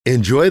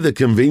Enjoy the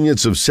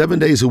convenience of 7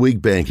 days a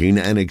week banking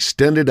and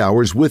extended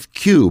hours with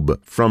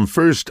Cube from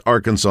First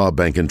Arkansas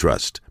Bank and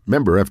Trust.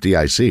 Member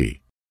FDIC.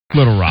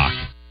 Little Rock.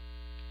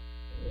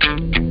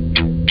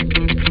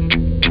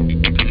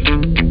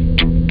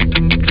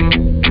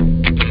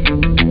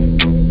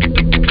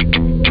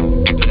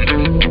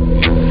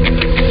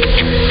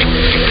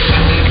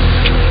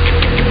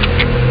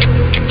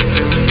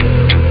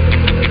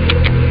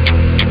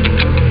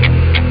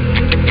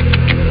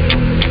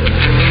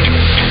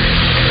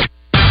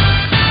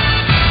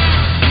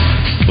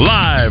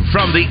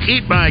 From the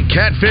Eat My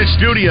Catfish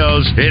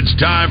studios, it's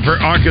time for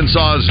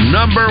Arkansas's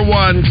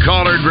 #1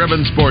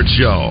 collar-driven sports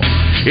show.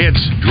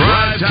 It's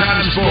Drive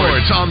Time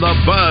Sports on the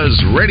Buzz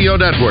Radio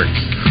Network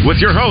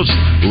with your hosts,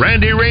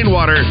 Randy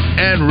Rainwater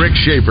and Rick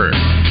Shaeffer.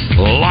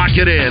 Lock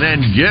it in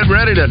and get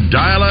ready to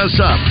dial us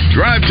up.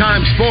 Drive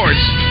Time Sports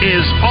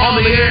is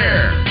on the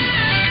air.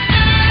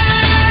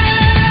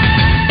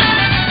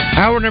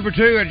 Hour number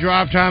 2 at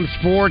Drive Time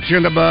Sports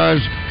in the Buzz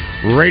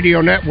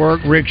Radio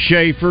Network. Rick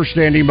Shaeffer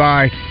standing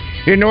by.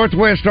 In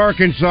Northwest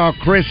Arkansas,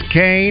 Chris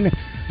Kane.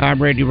 I'm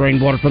Randy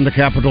Rainwater from the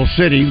capital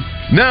city.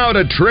 Now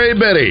to Trey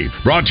Betty,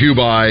 brought to you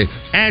by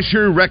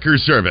Asher Wrecker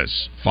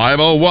Service,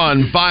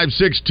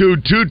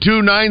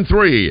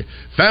 501-562-2293.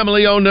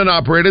 Family owned and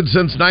operated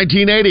since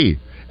 1980.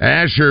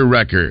 Asher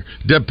Wrecker,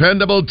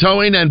 dependable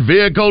towing and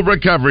vehicle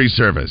recovery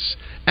service.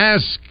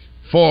 Ask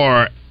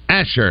for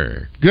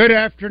Asher. Good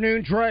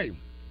afternoon, Trey.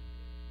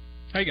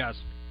 Hey, guys.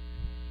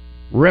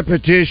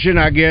 Repetition,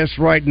 I guess,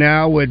 right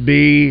now would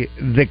be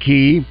the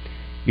key.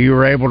 You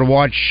were able to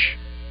watch.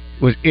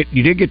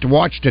 You did get to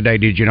watch today,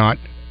 did you not?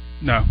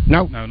 No,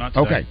 not today.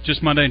 Okay,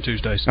 just Monday and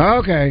Tuesdays.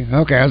 Okay. I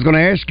was going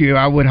to ask you.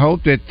 I would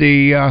hope that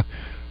the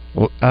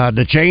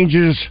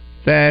changes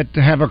that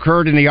have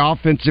occurred in the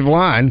offensive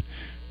line,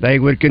 they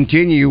would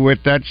continue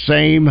with that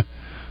same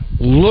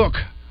look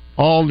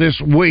all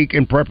this week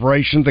in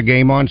preparation for the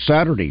game on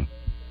Saturday.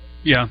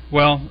 Yeah,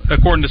 well,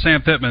 according to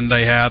Sam Pittman,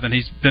 they have, and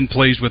he's been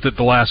pleased with it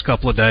the last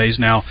couple of days.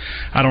 Now,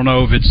 I don't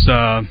know if it's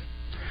an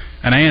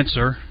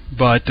answer,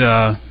 but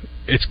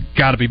it's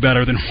got to be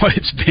better than what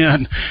it's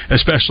been,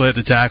 especially at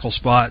the tackle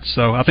spot.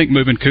 So I think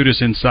moving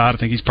Kudus inside, I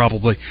think he's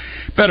probably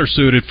better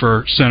suited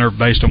for center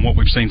based on what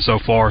we've seen so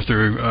far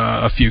through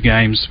a few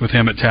games with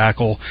him at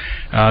tackle.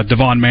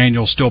 Devon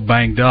Manuel's still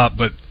banged up,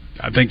 but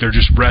I think they're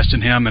just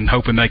resting him and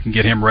hoping they can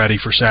get him ready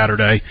for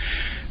Saturday.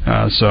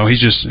 So he's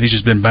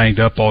just been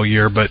banged up all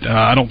year, but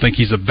I don't think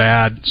he's a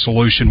bad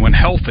solution when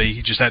healthy.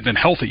 He just hasn't been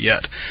healthy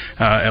yet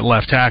at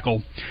left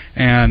tackle.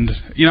 And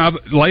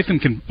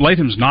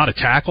Latham's not a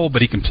tackle,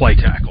 but he can play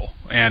tackle,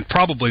 and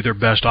probably their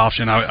best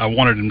option. I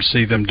wanted him to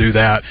see them do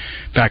that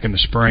back in the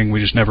spring.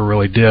 We just never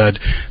really did,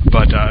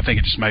 but I think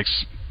it just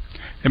makes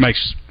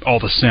all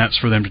the sense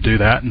for them to do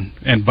that.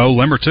 And Bo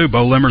Limmer too.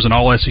 Bo Limmer's an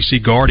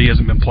all-SEC guard. He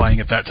hasn't been playing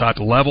at that type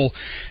of level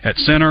at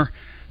center.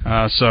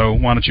 So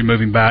why don't you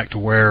move him back to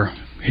where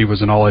he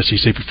was an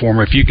all-SEC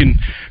performer? If you can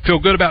feel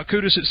good about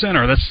Kudus at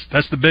center,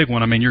 that's the big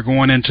one. I mean, you're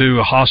going into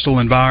a hostile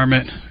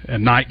environment, a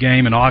night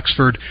game in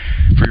Oxford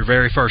for your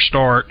very first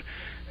start.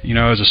 You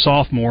know, as a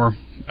sophomore,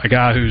 a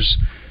guy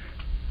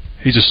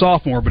he's a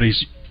sophomore, but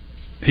he's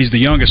the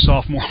youngest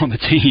sophomore on the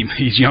team.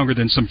 He's younger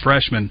than some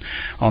freshmen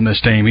on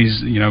this team.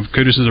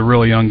 Kudus is a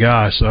really young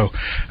guy, so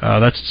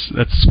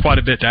that's quite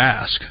a bit to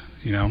ask.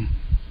 You know,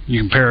 you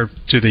compare it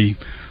to the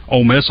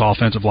Ole Miss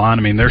offensive line.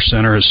 I mean, their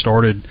center has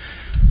started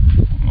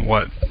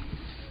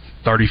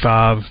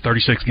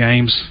 36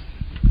 games.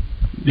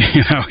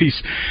 You know,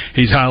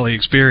 he's highly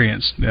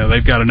experienced.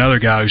 They've got another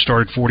guy who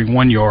started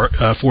 41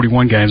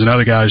 games.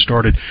 Another guy who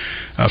started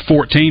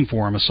 14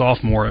 for him, a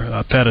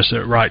sophomore, Pettis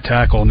at right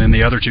tackle. And then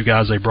the other two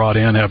guys they brought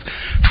in have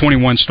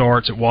 21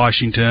 starts at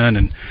Washington,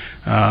 and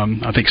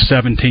I think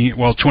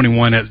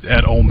 21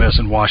 at Ole Miss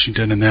and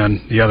Washington. And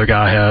then the other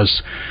guy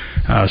has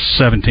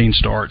 17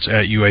 starts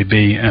at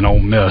UAB and Ole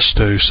Miss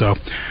too. So.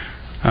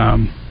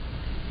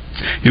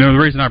 The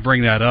reason I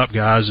bring that up,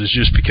 guys, is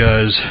just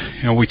because,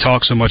 we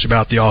talk so much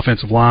about the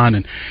offensive line,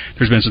 and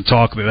there's been some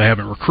talk that they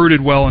haven't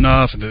recruited well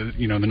enough, and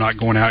they're not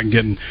going out and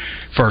getting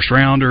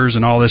first-rounders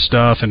and all this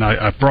stuff. And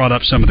I brought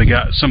up some of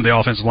the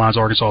offensive lines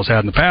Arkansas has had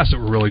in the past that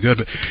were really good.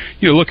 But,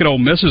 look at Ole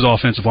Miss's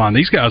offensive line.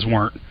 These guys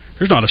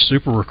there's not a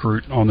super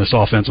recruit on this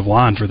offensive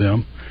line for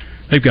them.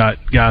 They've got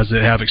guys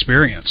that have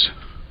experience.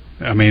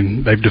 I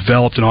mean, they've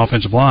developed an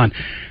offensive line.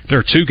 There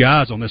are two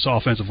guys on this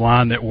offensive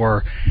line that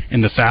were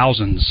in the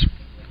thousands,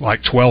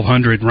 like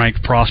 1,200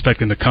 ranked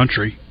prospect in the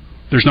country.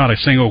 There's not a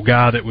single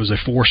guy that was a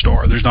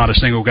 4-star. There's not a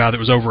single guy that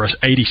was over an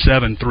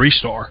 87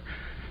 3-star.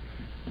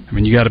 I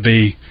mean, you got to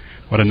be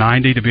a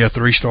 90 to be a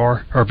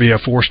 3-star or be a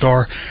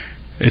 4-star.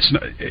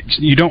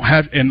 You don't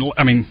have. And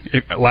I mean,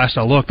 last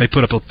I looked, they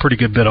put up a pretty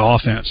good bit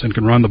of offense and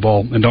can run the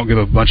ball and don't give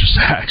up a bunch of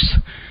sacks.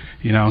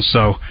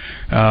 So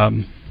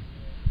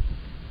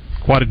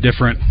quite a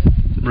different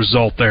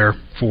result there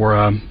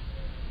for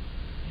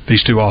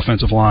these two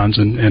offensive lines,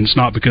 and it's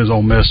not because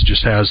Ole Miss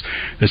just has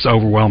this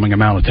overwhelming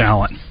amount of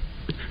talent.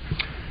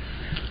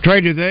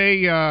 Trey,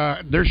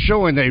 they're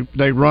showing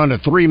they run a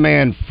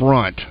 3-man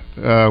front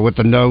with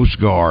the nose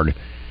guard.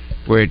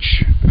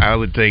 which I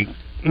would think,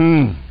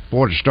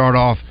 boy, to start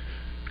off,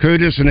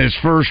 Kudus in his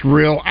first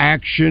real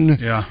action.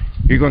 Yeah.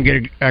 You're going to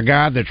get a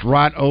guy that's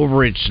right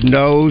over its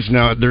nose.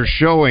 Now, they're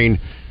showing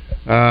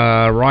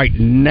right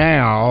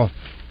now,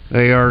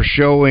 they are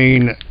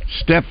showing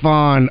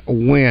Stefan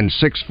Wynn,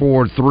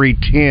 6'4",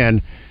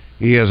 310.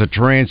 He has a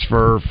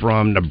transfer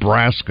from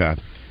Nebraska,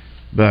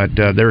 but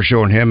they're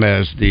showing him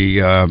as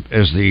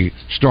the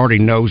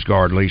starting nose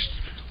guard, at least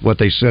what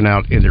they sent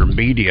out in their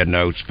media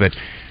notes. But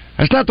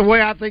that's not the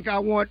way I think I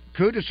want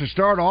Kudus to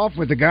start off,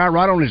 with the guy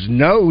right on his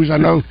nose. I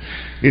know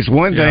it's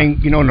one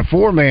thing, in the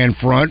four-man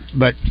front,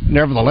 but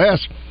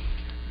nevertheless,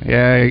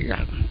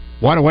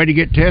 what a way to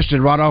get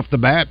tested right off the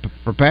bat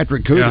for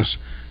Patrick Kudus.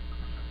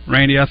 Yeah.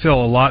 Randy, I feel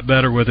a lot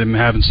better with him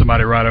having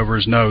somebody right over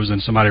his nose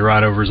than somebody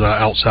right over his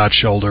outside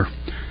shoulder.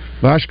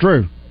 That's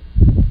true.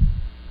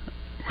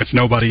 With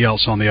nobody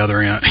else on the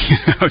other end,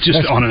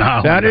 just on an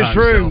island. That is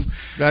true. Himself.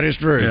 That is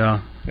true.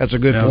 Yeah, that's a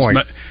good point.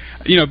 But,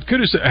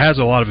 Kudus has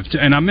a lot of,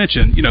 and I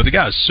mentioned, the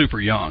guy's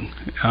super young.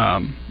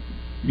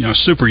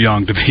 Super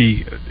young to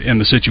be in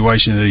the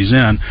situation that he's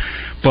in,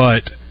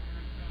 but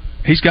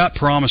he's got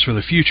promise for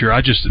the future.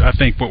 I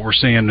think what we're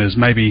seeing is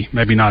maybe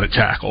not at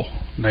tackle.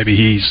 Maybe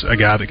he's a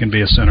guy that can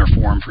be a center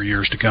for him for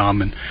years to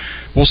come, and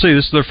we'll see.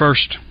 This is their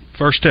first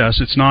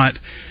test. It's not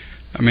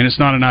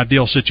an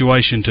ideal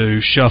situation to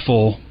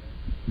shuffle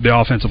the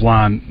offensive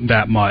line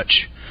that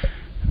much,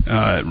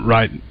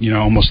 right?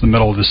 Almost the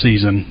middle of the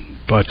season.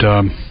 But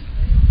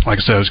like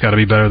I said, it's got to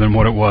be better than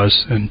what it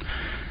was, and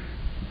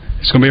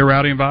it's going to be a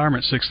rowdy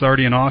environment.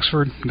 6:30 in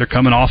Oxford. They're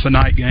coming off a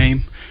night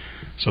game,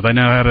 so they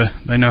know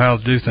how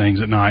to do things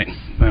at night.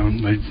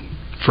 They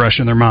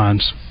freshen their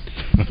minds.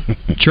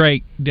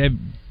 Trey,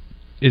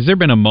 has there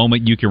been a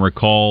moment you can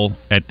recall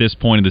at this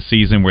point of the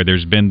season where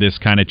there's been this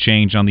kind of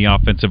change on the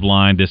offensive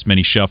line, this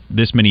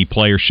many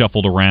players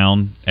shuffled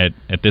around at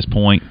this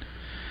point?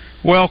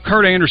 Well,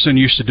 Kurt Anderson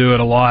used to do it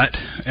a lot,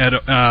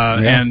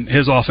 and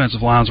his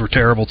offensive lines were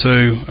terrible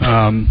too.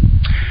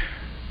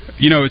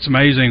 It's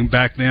amazing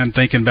back then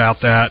thinking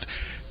about that.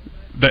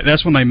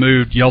 That's when they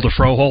moved Yelda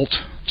Froholt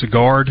to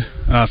guard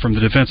from the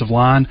defensive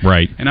line.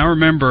 Right. And I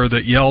remember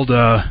that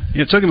Yelda,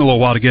 it took him a little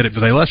while to get it,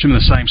 but they left him in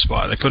the same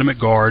spot. They put him at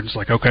guard. It's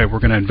like, okay, we're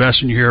going to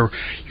invest in you here.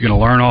 You're going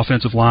to learn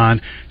offensive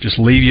line. Just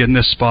leave you in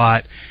this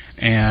spot,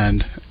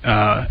 and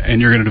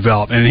you're going to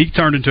develop. And he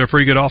turned into a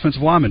pretty good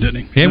offensive lineman,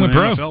 didn't he? He went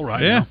pro. NFL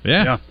right now.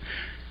 Yeah.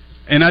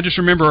 And I just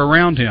remember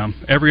around him,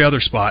 every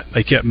other spot,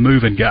 they kept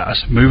moving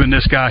guys, moving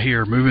this guy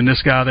here, moving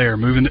this guy there,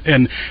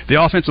 and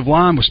the offensive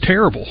line was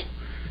terrible,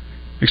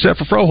 except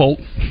for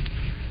Froholt.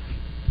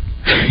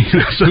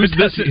 Who's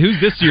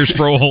this year's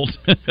Froholt?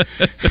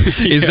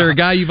 Is there a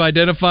guy you've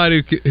identified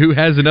who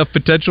has enough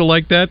potential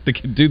like that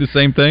can do the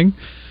same thing?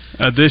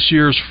 This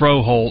year's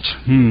Froholt.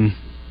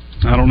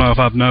 I don't know if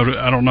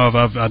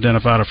I've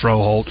identified a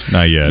Froholt.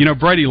 Not yet.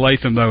 Brady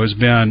Latham though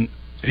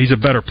he's a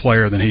better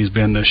player than he's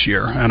been this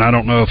year, and I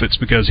don't know if it's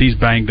because he's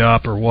banged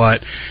up or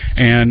what.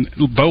 And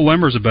Bo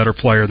Limmer's a better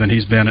player than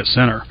he's been at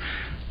center.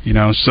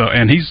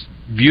 And he's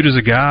viewed as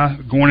a guy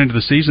going into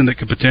the season that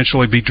could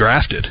potentially be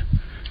drafted.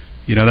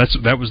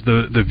 That was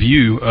the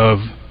view of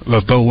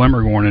Bo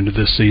Limmer going into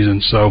this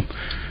season. So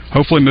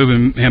hopefully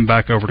moving him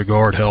back over to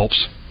guard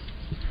helps.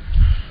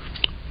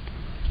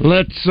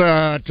 Let's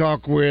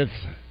talk with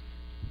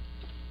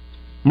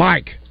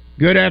Mike.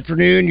 Good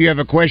afternoon. You have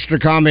a question or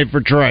comment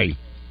for Trey?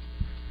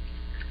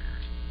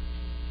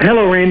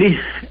 Hello, Randy,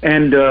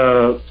 and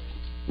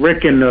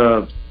Rick, and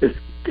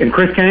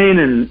Chris Kane,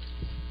 and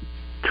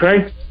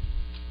Trey.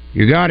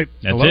 You got it.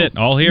 That's it.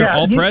 All here,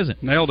 all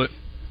present. Nailed it.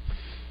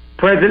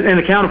 Present and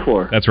accounted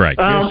for. That's right.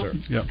 Yes, sir.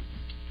 Yep.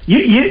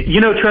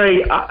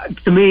 Trey,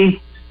 to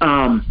me,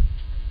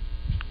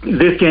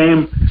 this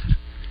game,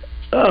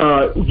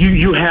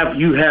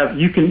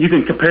 you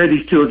can compare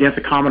these two against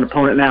a common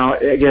opponent now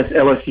against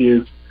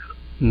LSU.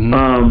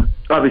 Mm-hmm.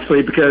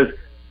 Obviously, because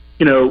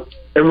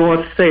everyone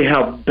wants to say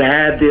how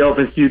bad the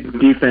LSU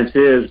defense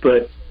is,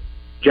 but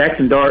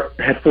Jackson Dart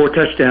had 4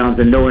 touchdowns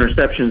and no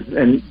interceptions,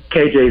 and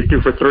KJ is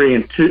 2 for 3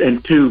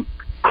 and two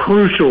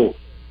crucial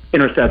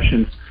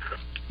interceptions.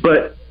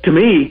 But to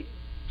me,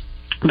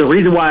 the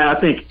reason why I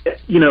think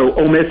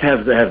Ole Miss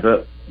has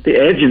the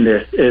edge in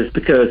this is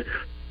because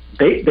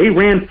they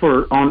ran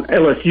on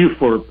LSU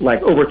for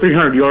like over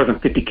 300 yards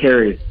and 50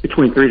 carries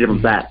between 3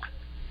 different backs.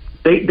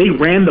 They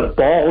ran the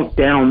ball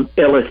down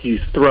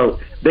LSU's throat.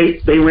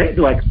 They ran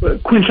like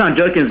Quinshon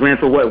Judkins ran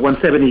for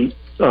 170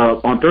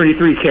 on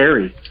 33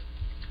 carries.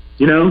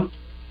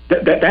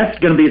 That's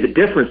going to be the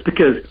difference,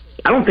 because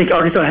I don't think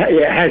Arkansas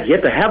has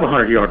yet to have a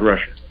 100-yard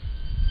rusher.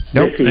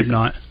 Nope,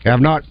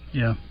 have not.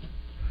 Yeah.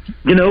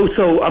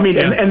 So I mean,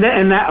 yeah. and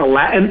that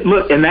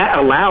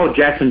allowed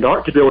Jackson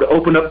Dart to be able to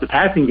open up the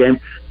passing game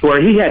to where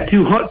he had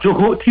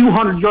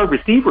 200-yard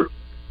receivers.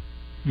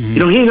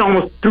 Mm-hmm. He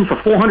almost threw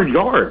for 400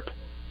 yards.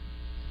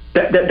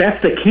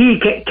 That's the key.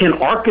 Can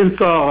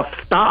Arkansas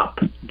stop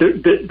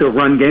the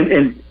run game,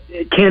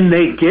 and can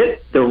they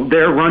get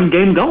their run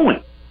game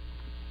going?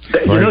 To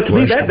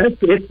me,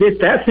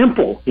 it's that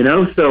simple.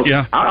 So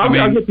yeah, I'll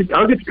get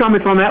your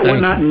comments on that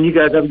one night, and you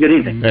guys have a good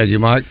evening. Thank you,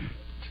 Mike.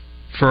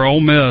 For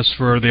Ole Miss,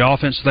 for the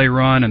offense they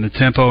run and the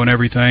tempo and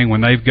everything,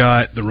 when they've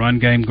got the run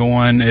game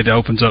going, it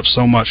opens up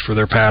so much for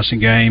their passing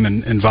game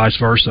and vice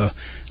versa.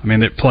 I mean,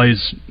 they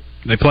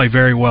play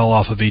very well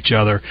off of each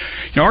other.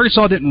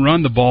 Arkansas didn't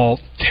run the ball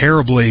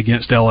terribly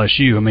against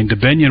LSU. I mean,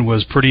 DeBinion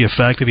was pretty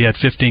effective. He had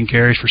 15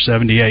 carries for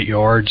 78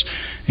 yards,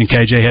 and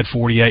KJ had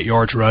 48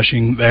 yards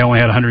rushing. They only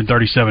had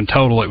 137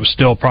 total. It was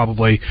still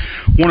probably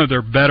one of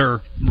their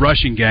better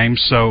rushing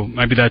games, so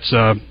maybe that's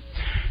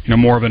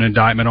more of an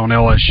indictment on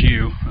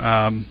LSU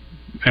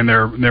and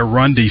their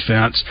run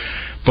defense.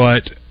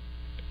 But,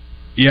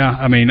 yeah,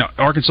 I mean,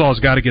 Arkansas has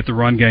got to get the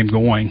run game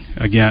going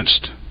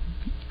against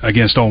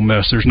Ole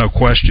Miss. There's no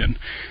question.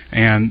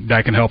 And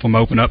that can help them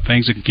open up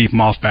things that can keep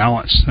them off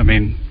balance. I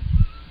mean,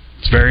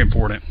 it's very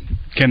important.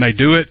 Can they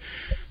do it?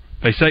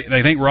 They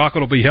think Rocket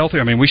will be healthy.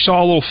 I mean, we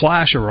saw a little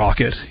flash of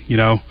Rocket,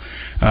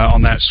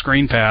 on that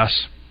screen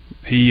pass.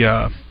 He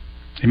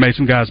made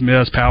some guys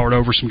miss, powered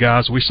over some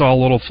guys. We saw a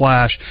little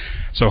flash.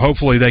 So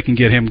hopefully they can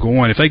get him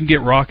going. If they can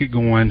get Rocket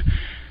going,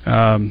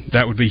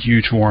 that would be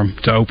huge for them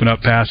to open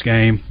up pass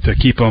game, to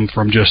keep them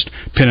from just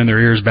pinning their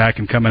ears back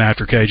and coming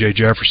after KJ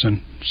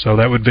Jefferson. So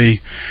that would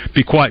be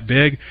quite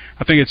big.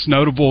 I think it's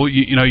notable.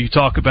 You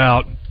talk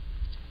about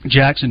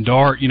Jackson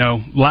Dart.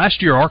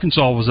 Last year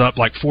Arkansas was up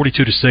like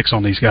 42-6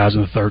 on these guys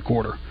in the third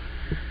quarter.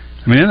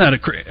 I mean,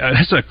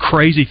 that's a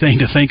crazy thing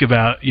to think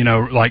about,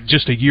 like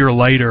just a year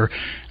later,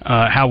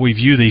 how we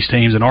view these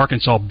teams, and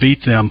Arkansas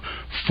beat them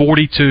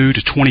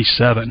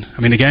 42-27.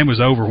 I mean, the game was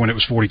over when it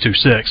was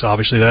 42-6.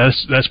 Obviously,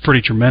 that's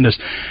pretty tremendous.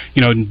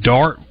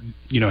 Dart,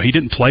 he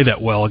didn't play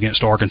that well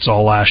against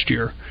Arkansas last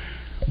year.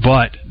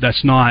 But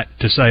that's not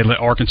to say that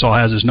Arkansas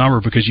has his number,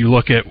 because you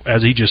look at,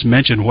 as he just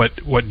mentioned,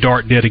 what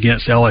Dart did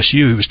against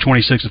LSU. He was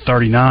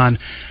 26-39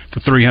 for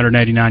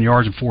 389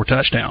 yards and 4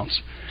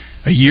 touchdowns.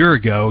 A year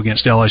ago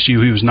against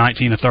LSU, he was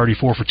 19-34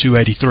 for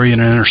 283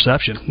 and an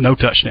interception. No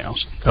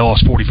touchdowns. They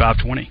lost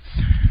 45-20.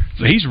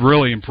 So he's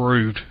really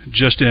improved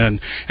and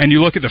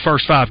you look at the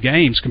first 5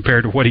 games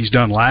compared to what he's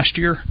done last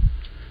year.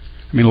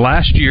 I mean,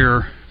 last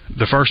year,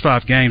 the first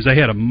 5 games, they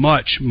had a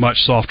much, much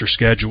softer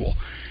schedule.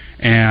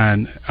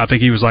 And I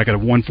think he was like at a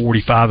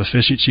 145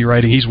 efficiency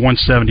rating. He's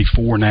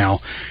 174 now.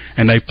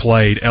 And they've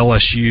played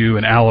LSU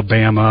and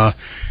Alabama,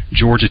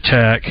 Georgia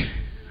Tech,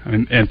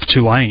 and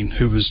Tulane,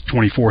 who was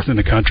 24th in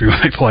the country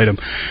when they played them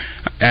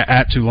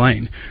at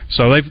Tulane.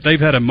 So they've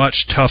had a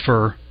much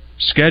tougher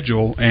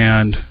schedule,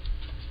 and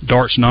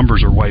Dart's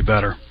numbers are way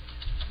better.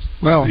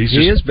 Well, he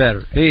is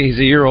better. He's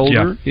a year older.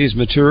 Yeah. He's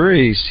mature.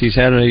 He's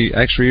had an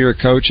extra year of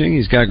coaching.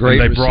 He's got great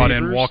receivers. They brought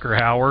in Walker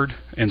Howard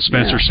and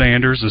Spencer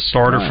Sanders, the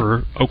starter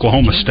for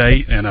Oklahoma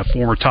State, and a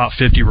former top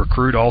 50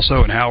 recruit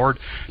also in Howard,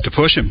 to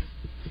push him.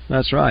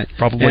 That's right.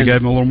 Probably gave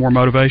him a little more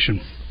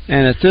motivation.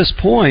 And at this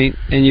point,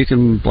 and you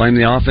can blame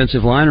the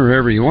offensive line or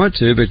whoever you want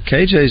to, but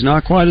KJ's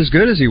not quite as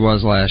good as he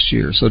was last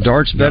year. So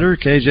Dart's better,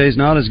 KJ's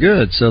not as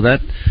good. So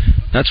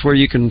that's where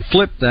you can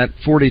flip that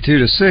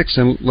 42-6,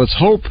 and let's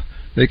hope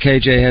that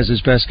KJ has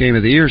his best game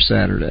of the year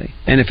Saturday.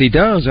 And if he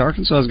does,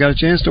 Arkansas's got a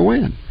chance to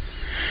win.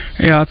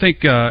 Yeah, I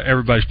think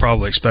everybody's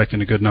probably expecting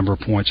a good number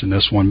of points in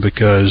this one,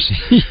 because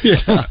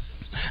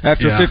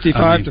after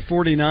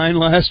 55-49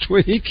 last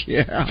week,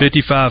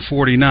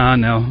 55-49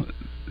 now.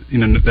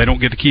 They don't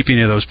get to keep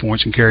any of those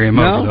points and carry them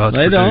over. No,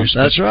 they don't.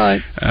 That's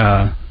right.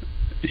 I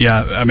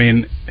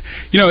mean,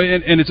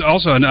 and it's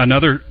also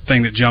another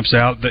thing that jumps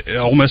out, that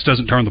Ole Miss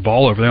doesn't turn the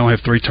ball over. They only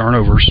have 3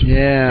 turnovers.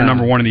 Yeah. They're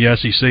number 1 in the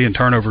SEC in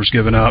turnovers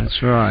given up.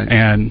 That's right.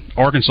 And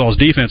Arkansas's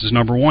defense is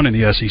number 1 in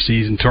the SEC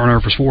in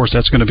turnovers forced.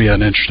 That's going to be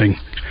an interesting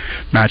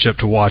matchup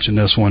to watch in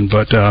this one.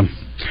 But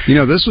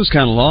this was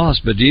kind of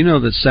lost, but do you know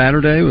that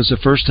Saturday was the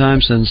first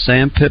time since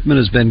Sam Pittman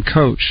has been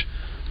coach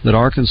that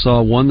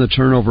Arkansas won the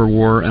turnover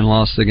war and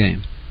lost the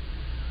game?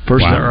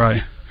 First time.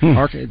 Right.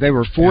 They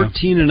were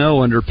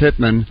 14-0 under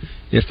Pittman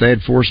if they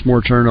had forced more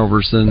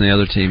turnovers than the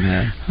other team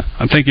had.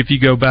 I think if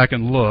you go back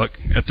and look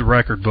at the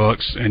record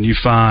books and you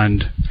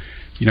find,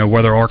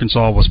 whether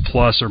Arkansas was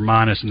plus or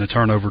minus in the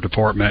turnover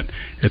department,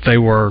 if they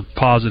were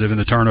positive in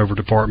the turnover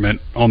department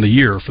on the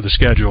year for the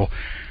schedule,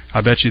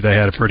 I bet you they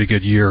had a pretty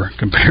good year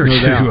compared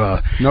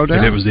to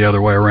if it was the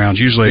other way around.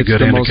 Usually a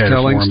good indicator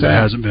for them, but it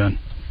hasn't been.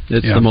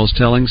 It's the most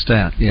telling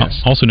stat,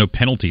 yes. Also, no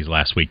penalties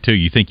last week, too.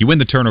 You think you win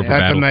the turnover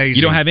battle. Amazing.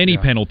 You don't have any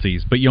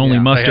penalties, but you only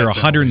muster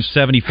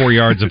 174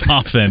 yards of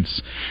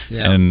offense,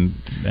 and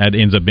that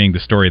ends up being the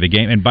story of the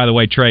game. And by the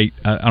way, Trey,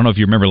 I don't know if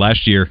you remember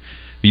last year,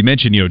 you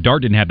mentioned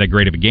Dart didn't have that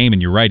great of a game,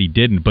 and you're right, he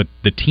didn't, but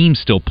the team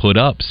still put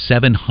up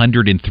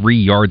 703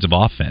 yards of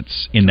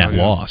offense in that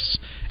loss.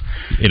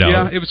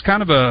 Yeah, it was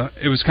kind of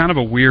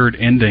a weird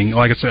ending.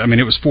 Like I said, I mean,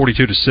 it was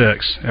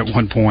 42-6 at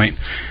one point,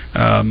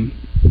 and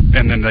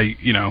then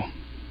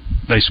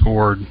they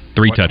scored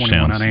 3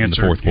 touchdowns in the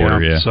fourth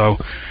quarter. So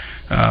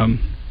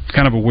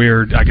kind of a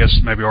weird, I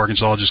guess maybe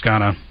Arkansas just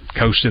kind of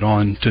coasted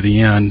on to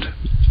the end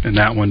in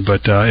that one,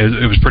 but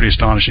it was pretty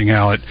astonishing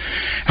how it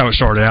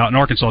started out. And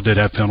Arkansas did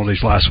have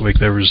penalties last week.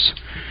 There was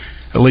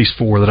at least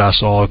 4 that I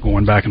saw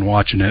going back and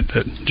watching it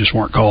that just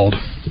weren't called.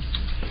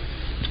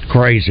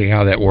 Crazy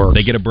how that works.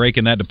 They get a break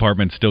in that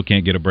department, still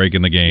can't get a break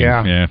in the game.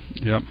 Yeah.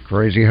 Yep.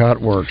 Crazy how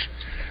it works.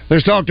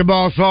 Let's talk to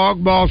Boss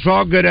Hog. Boss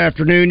Hog, good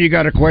afternoon. You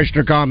got a question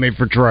or comment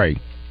for Trey?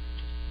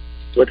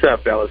 What's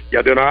up, fellas?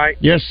 Y'all doing all right?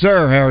 Yes,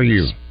 sir. How are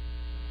you?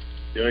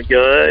 Doing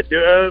good.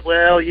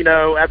 Well,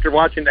 after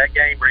watching that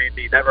game,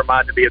 Randy, that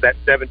reminded me of that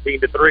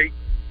 17-3,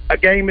 a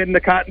game in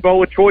the Cotton Bowl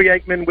with Troy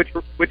Aikman,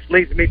 which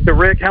leads me to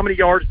Rick. How many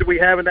yards did we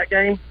have in that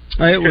game?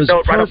 It was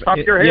right off the top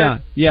of your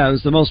head. Yeah, it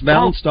was the most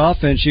balanced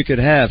offense you could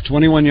have.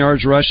 21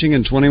 yards rushing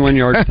and 21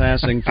 yards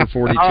passing for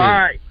 42. All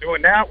right.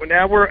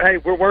 Now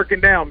we're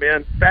working down,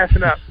 man.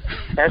 Fasten up.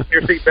 Fasten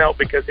your seatbelt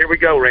because here we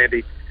go,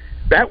 Randy.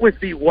 That was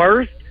the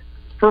worst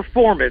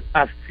performance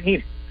I've seen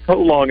in so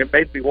long. It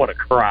made me want to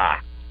cry.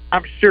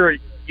 I'm sure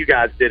you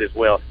guys did as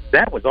well.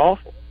 That was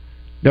awful.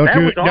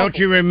 Don't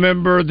you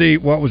remember the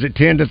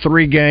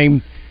 10-3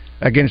 game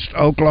against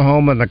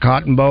Oklahoma in the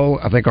Cotton Bowl?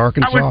 I think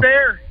Arkansas I was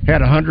there.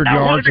 Had 100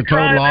 yards of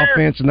total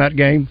offense in that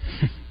game.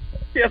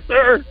 Yes,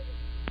 sir.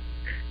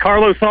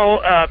 Carlos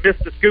Hall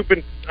missed the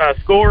scooping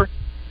score.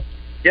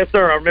 Yes,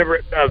 sir. I remember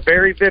it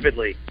very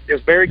vividly. It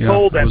was very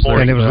cold that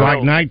morning. And it was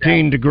like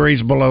 19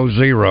 degrees below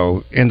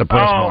zero in the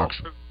press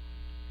box.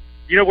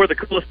 You know where the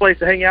coolest place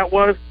to hang out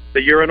was?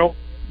 The urinal.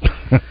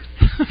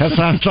 That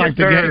sounds like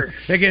the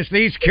game against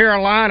East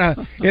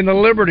Carolina in the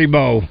Liberty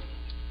Bowl.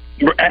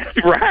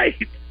 Right.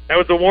 That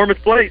was the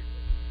warmest place.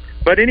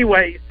 But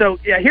anyway, so,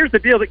 here's the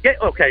deal.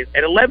 Okay,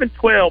 at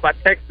 11:12, I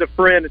texted a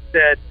friend and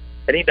said,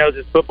 and he knows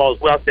his football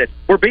as well, I said,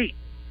 we're beat.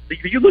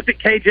 You looked at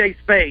KJ's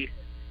face,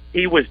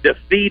 he was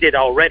defeated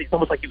already. It's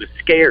almost like he was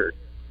scared.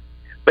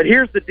 But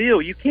here's the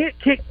deal. You can't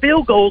kick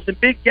field goals in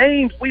big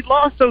games. We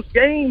lost those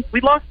games.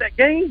 We lost that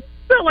game.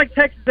 It's not like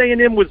Texas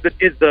A&M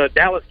is the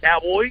Dallas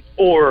Cowboys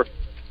or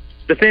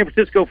the San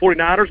Francisco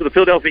 49ers or the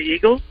Philadelphia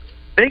Eagles.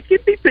 They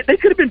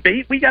could have been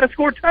beat. We got to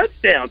score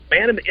touchdowns,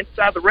 man,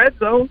 inside the red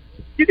zone.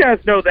 You guys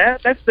know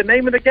that. That's the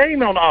name of the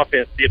game on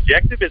offense. The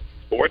objective is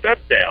to score a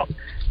touchdown.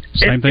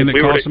 Same thing that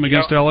cost them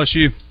against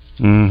LSU.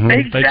 Mm-hmm.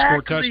 Exactly. They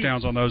scored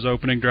touchdowns on those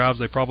opening drives.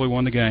 They probably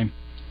won the game.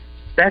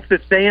 That's the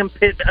Sam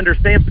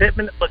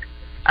Pittman. Look,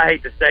 I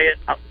hate to say it.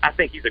 I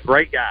think he's a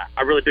great guy.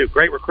 I really do.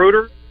 Great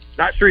recruiter.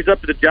 Not sure he's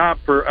up to the job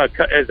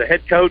as a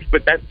head coach,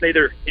 but that's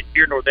neither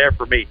here nor there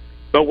for me.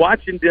 But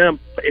watching them,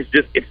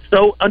 it's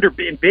so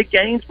in big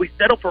games, we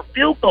settle for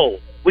field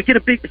goals. We get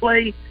a big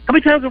play. How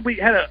many times have we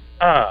had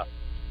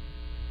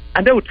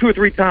I know 2 or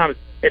 3 times,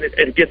 and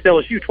against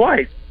LSU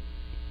twice,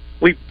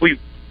 we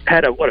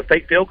had a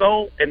fake field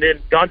goal and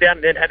then gone down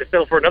and then had to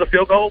settle for another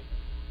field goal.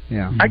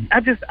 Yeah.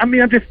 I'm just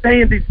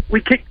saying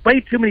we kick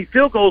way too many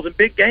field goals in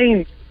big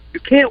games.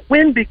 You can't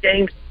win big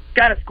games.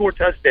 Got to score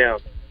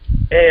touchdowns.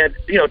 And,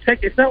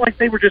 it's not like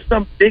they were just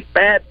some big,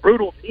 bad,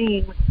 brutal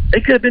team. They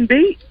could have been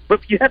beat,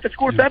 but you have to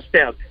score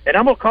touchdowns. And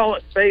I'm going to call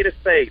it spade a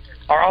spade.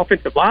 Our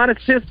offensive line is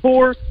piss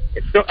poor.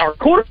 Our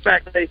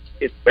quarterback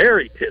is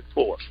very piss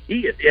poor.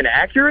 He is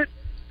inaccurate.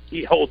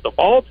 He holds the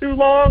ball too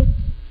long.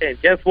 And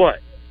guess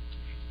what?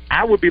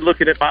 I would be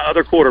looking at my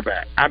other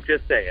quarterback. I'm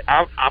just saying.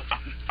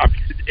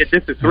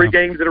 This is 3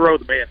 games in a row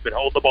the man's been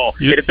holding the ball.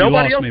 And if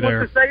nobody else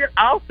wants to say it,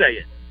 I'll say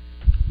it.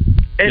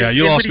 And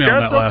you lost me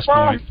on that last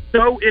point.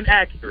 So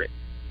inaccurate.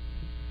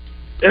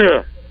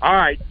 Ugh. All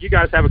right, you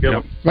guys have a good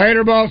one.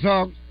 Later, Boss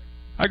Hog.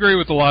 I agree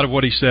with a lot of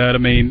what he said. I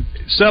mean,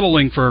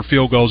 settling for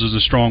field goals is a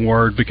strong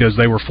word because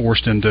they were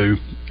forced into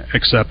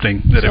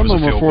accepting that it was a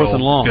field goal. Some of them were fourth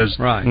and long,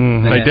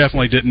 right? They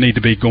definitely didn't need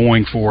to be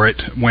going for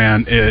it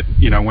when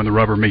when the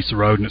rubber meets the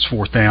road and it's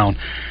fourth down,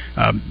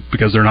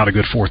 because they're not a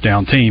good fourth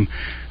down team.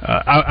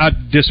 I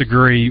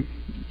disagree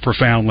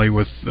profoundly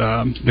with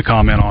the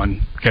comment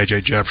on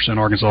KJ Jefferson.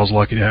 Arkansas is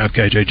lucky to have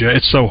KJ Jefferson.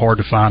 It's so hard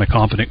to find a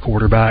competent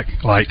quarterback.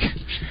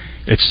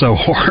 It's so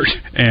hard.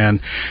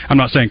 And I'm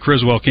not saying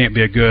Criswell can't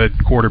be a good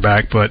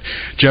quarterback, but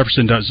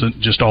Jefferson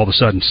doesn't just all of a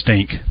sudden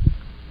stink.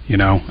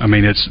 I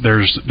mean,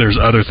 there's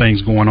other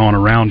things going on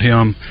around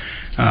him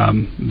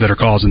that are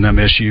causing them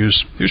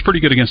issues. He was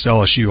pretty good against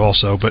LSU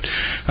also, but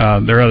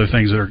there are other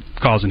things that are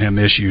causing him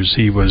issues.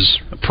 He was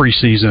a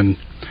preseason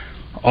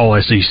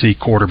All-SEC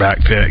quarterback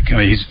pick. I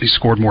mean, he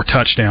scored more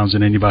touchdowns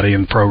than anybody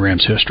in the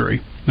program's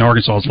history. Now,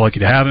 Arkansas is lucky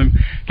to have him.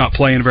 Not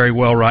playing very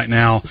well right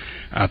now.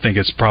 I think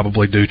it's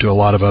probably due to a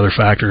lot of other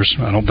factors.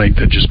 I don't think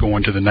that just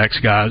going to the next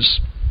guy's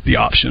the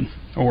option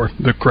or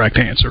the correct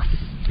answer.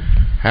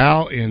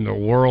 How in the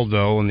world,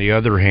 though, on the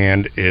other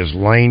hand, is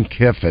Lane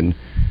Kiffin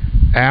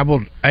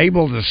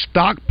able to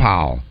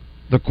stockpile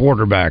the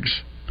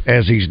quarterbacks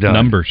as he's done?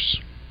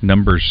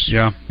 Numbers.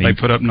 Yeah, they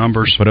put up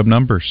numbers.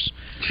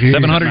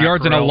 700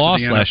 yards in a loss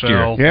last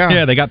year.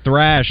 Yeah, they got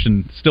thrashed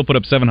and still put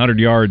up 700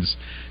 yards.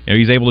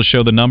 He's able to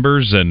show the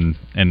numbers, and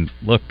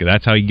look,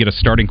 that's how you get a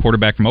starting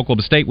quarterback from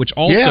Oklahoma State, which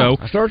also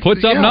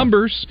puts up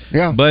numbers.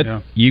 Yeah. But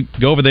you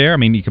go over there, I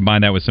mean, you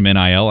combine that with some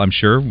NIL, I'm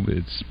sure.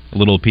 It's a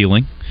little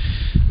appealing.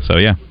 So,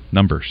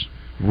 numbers.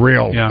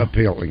 Real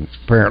appealing,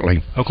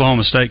 apparently.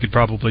 Oklahoma State could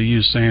probably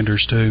use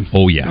Sanders, too.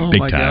 Oh, yeah,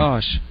 big time. Oh, my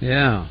gosh,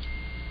 yeah.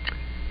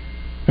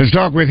 Let's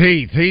talk with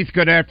Heath. Heath,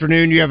 good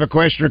afternoon. You have a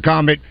question or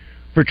comment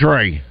for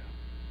Trey?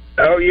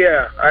 Oh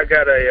yeah, I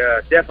got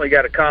definitely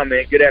got a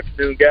comment. Good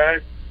afternoon,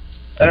 guys.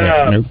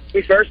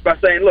 We first by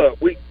saying,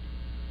 look, we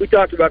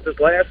talked about this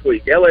last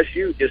week.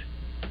 LSU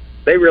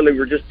they really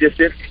were just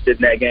disinterested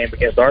in that game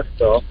against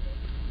Arkansas.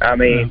 I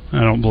mean,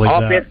 I don't believe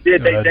offense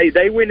that.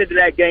 they went into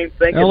that game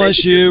thinking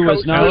LSU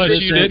was not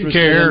LSU didn't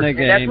care. In the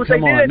game. That's what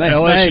Come they on, did.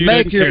 LSU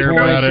make didn't your care point.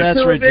 about it.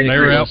 That's ridiculous. They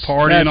were out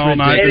partying all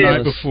night the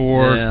night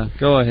before. Yeah,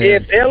 go ahead.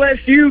 If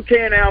LSU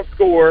can't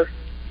outscore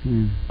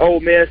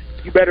Ole Miss,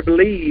 you better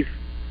believe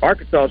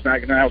Arkansas is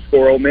not going to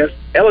outscore Ole Miss.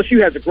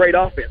 LSU has a great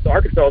offense.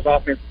 Arkansas's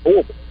offense is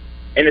horrible,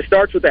 and it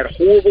starts with that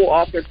horrible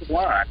offensive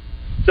line.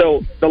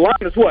 So the line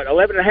is what,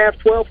 11.5,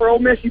 12 for Ole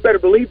Miss? You better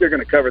believe they're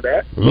going to cover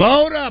that.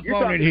 Load up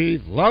on it,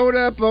 Heath. Load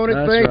up on it.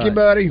 Thank you,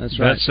 buddy. That's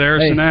right. That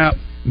Saracen app.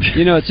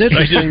 You know, it's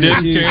interesting. They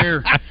just didn't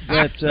care.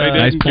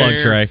 Nice plug,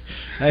 Trey.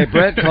 Hey,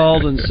 Brett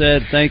called and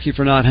said, "Thank you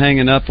for not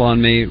hanging up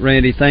on me,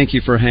 Randy. Thank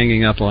you for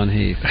hanging up on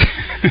Heath."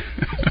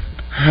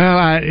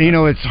 Well,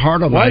 it's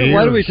hard on my ears.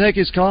 Why do we take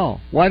his call?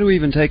 Why do we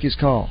even take his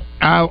call?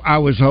 I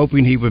was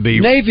hoping he would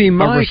be Navy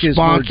Mike is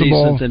more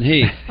decent than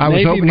Heath. I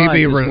was hoping he'd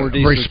be a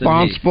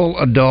responsible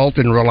adult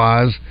and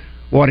realize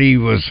what he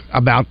was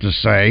about to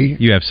say.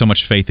 You have so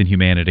much faith in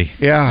humanity.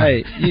 Yeah.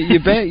 Hey, you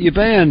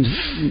banned.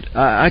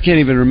 I can't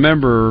even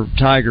remember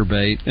Tiger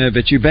Bait,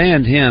 but you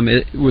banned him.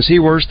 Was he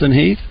worse than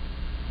Heath?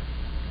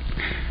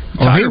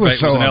 Tiger he was Bait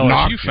so was an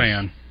obnoxious. LSU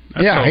fan.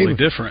 That's totally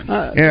different.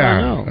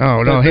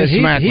 His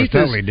smack was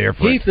totally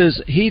different.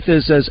 Heath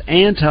is as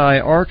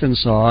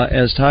anti-Arkansas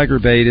as Tiger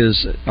Bait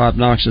is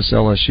obnoxious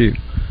LSU.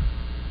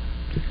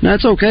 Now,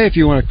 it's okay if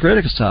you want to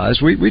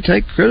criticize. We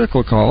take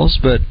critical calls,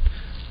 but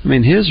I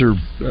mean, his are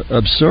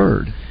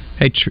absurd.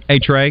 Hey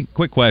Trey,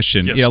 quick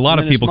question. Yes. Yeah, a lot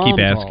of people keep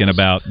asking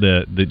about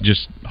the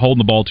just holding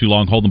the ball too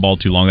long.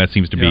 That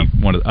seems to be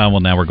one of. Well,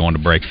 now we're going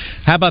to break.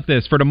 How about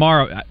this for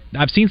tomorrow?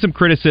 I've seen some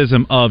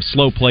criticism of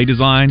slow play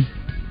design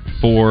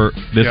for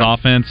this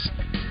offense.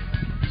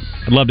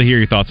 I'd love to hear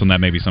your thoughts on that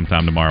maybe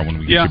sometime tomorrow when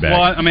we get you back.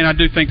 Well, I mean, I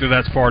do think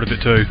that's part of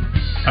it, too.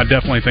 I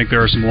definitely think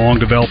there are some long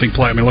developing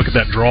play. I mean, look at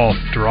that draw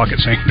to Rocket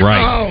Sand.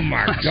 Right. Oh,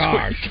 my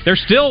gosh. They're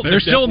still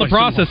in the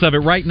process of it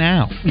right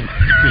now.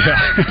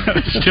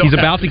 He's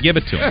about to give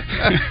it to him.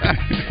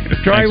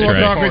 Trey, we'll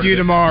talk with you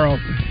tomorrow.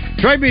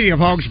 Trey Beatty of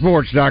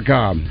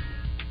hogsports.com.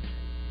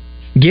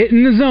 Get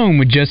in the zone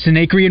with Justin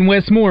Acree and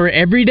Wes Moore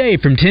every day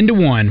from 10 to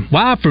 1.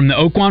 Live from the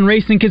Oaklawn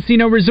Racing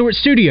Casino Resort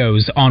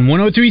Studios on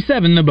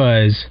 103.7 The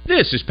Buzz.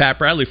 This is Pat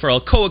Bradley for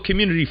Alcoa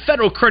Community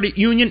Federal Credit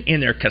Union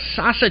and their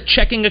Kasasa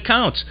checking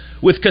accounts.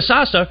 With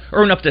Kasasa,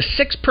 earn up to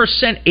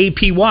 6%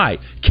 APY,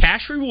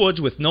 cash rewards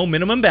with no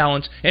minimum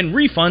balance, and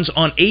refunds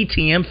on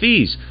ATM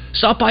fees.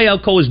 Stop by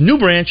Alcoa's new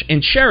branch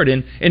in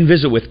Sheridan and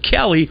visit with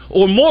Kelly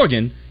or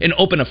Morgan and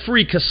open a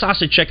free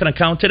Kasasa checking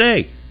account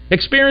today.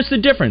 Experience the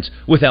difference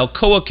with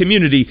Alcoa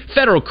Community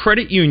Federal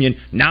Credit Union,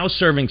 now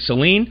serving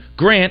Saline,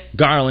 Grant,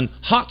 Garland,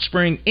 Hot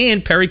Spring,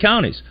 and Perry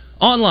counties.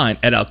 Online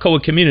at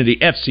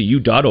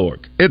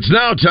alcoacommunityfcu.org. It's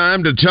now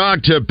time to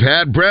talk to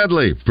Pat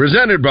Bradley,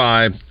 presented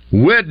by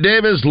Whit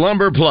Davis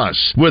Lumber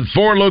Plus, with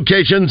 4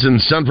 locations in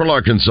Central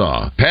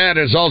Arkansas. Pat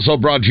is also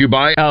brought to you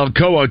by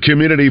Alcoa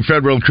Community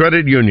Federal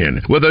Credit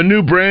Union, with a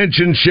new branch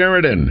in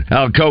Sheridan.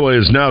 Alcoa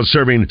is now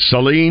serving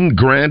Saline,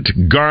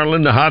 Grant,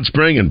 Garland, Hot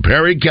Spring, and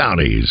Perry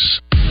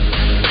counties.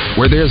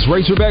 Where there's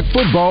Razorback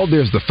football,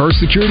 there's the First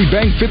Security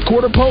Bank 5th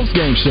Quarter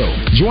Post-Game Show.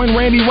 Join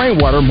Randy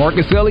Rainwater,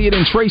 Marcus Elliott,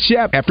 and Trey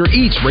Shapp after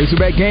each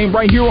Razorback game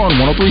right here on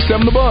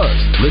 103.7 The Buzz.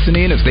 Listen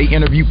in as they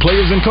interview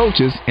players and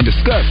coaches and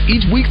discuss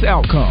each week's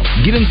outcome.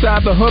 Get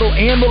inside the huddle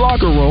and the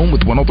locker room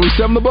with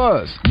 103.7 The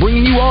Buzz,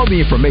 bringing you all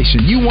the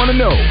information you want to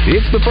know.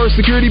 It's the First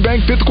Security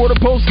Bank 5th Quarter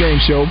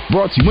Post-Game Show,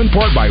 brought to you in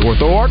part by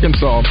Ortho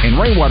Arkansas and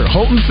Rainwater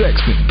Holton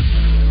Sexton.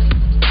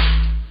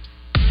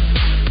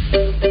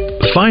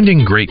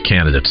 Finding great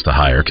candidates to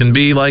hire can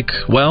be like,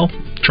 well,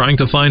 trying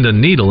to find a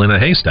needle in a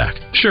haystack.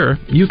 Sure,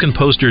 you can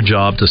post your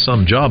job to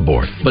some job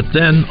board, but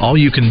then all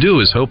you can do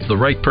is hope the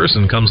right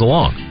person comes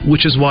along,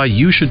 which is why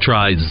you should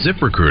try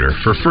ZipRecruiter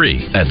for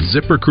free at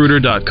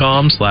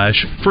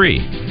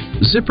ZipRecruiter.com/free.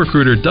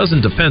 ZipRecruiter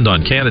doesn't depend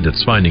on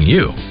candidates finding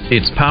you.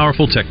 Its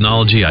powerful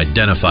technology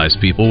identifies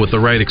people with the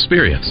right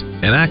experience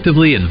and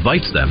actively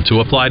invites them to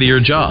apply to your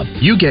job.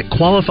 You get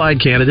qualified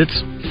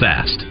candidates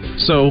fast.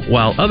 So,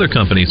 while other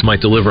companies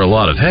might deliver a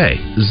lot of hay,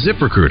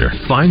 ZipRecruiter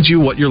finds you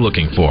what you're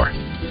looking for.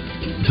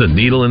 The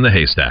needle in the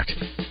haystack.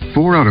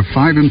 4 out of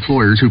 5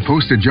 employers who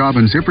post a job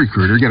on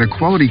ZipRecruiter get a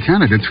quality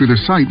candidate through the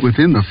site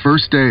within the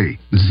first day.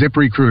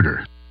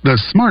 ZipRecruiter, the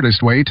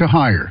smartest way to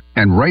hire.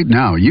 And right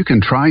now, you can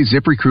try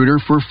ZipRecruiter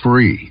for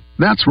free.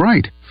 That's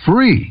right,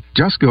 free.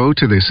 Just go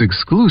to this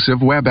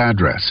exclusive web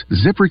address,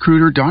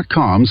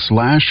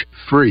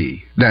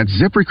 ZipRecruiter.com/free. That's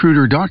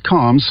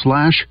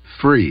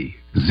ZipRecruiter.com/free.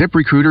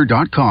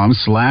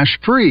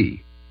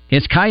 ZipRecruiter.com/free.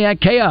 It's Kayak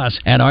Chaos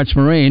at Arts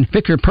Marine.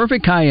 Pick your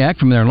perfect kayak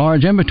from their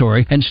large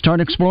inventory and start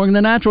exploring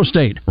the natural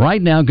state.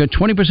 Right now, get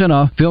 20%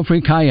 off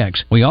feel-free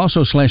kayaks. We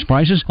also slash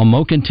prices on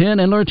Moken 10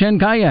 and Lure 10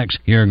 kayaks.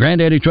 Your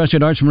granddaddy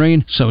trusted Arts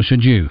Marine, so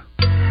should you.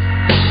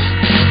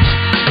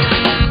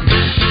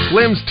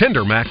 Slim's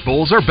Tender Mac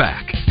Bowls are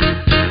back.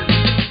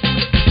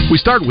 We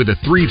start with a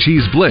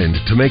 3-cheese blend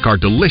to make our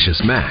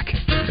delicious mac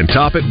and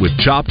top it with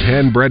chopped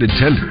hand-breaded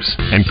tenders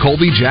and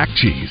Colby Jack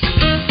cheese.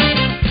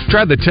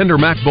 Try the Tender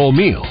Mac Bowl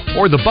meal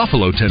or the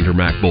Buffalo Tender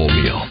Mac Bowl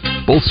meal,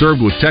 both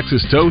served with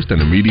Texas toast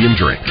and a medium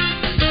drink.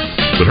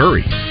 But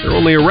hurry, they're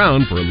only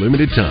around for a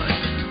limited time.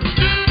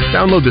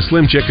 Download the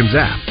Slim Chickens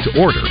app to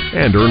order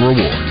and earn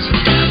rewards.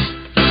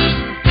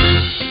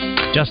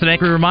 Justin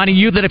Acre reminding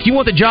you that if you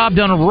want the job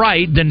done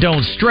right, then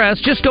don't stress.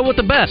 Just go with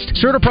the best.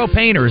 CertaPro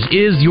Painters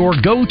is your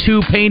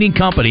go-to painting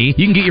company.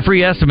 You can get your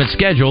free estimate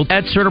scheduled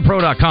at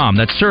CertaPro.com.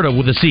 That's Certa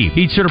with a C.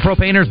 Each CertaPro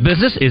Painters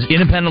business is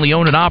independently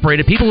owned and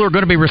operated. People who are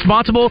going to be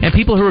responsible and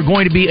people who are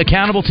going to be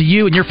accountable to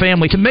you and your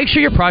family to make sure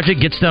your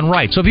project gets done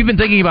right. So if you've been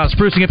thinking about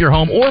sprucing up your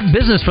home or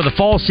business for the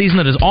fall season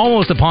that is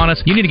almost upon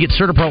us, you need to get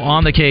CertaPro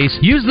on the case.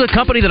 Use the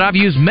company that I've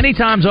used many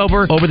times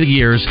over the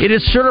years. It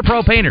is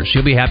CertaPro Painters.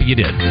 You'll be happy you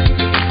did.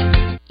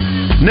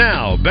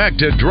 Now, back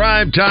to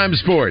Drive Time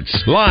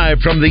Sports, live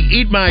from the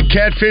Eat My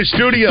Catfish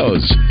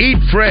studios. Eat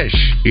fresh,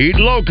 eat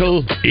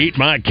local, eat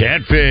my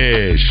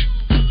catfish.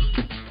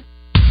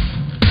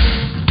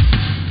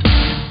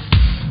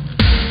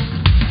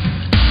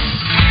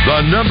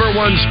 The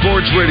 #1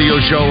 sports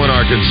radio show in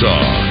Arkansas.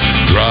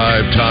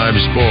 Drive Time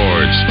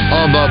Sports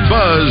on the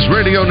Buzz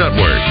Radio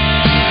Network.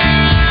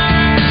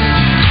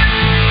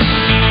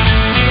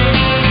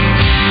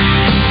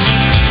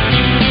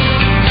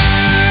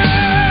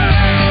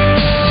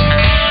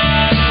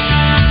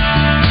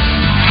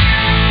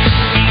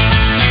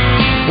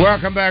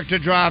 Welcome back to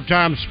Drive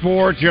Time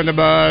Sports here on the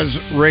Buzz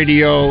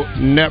Radio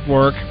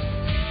Network.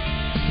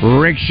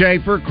 Rick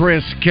Shaeffer,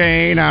 Chris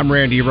Kane, I'm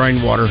Randy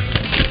Rainwater.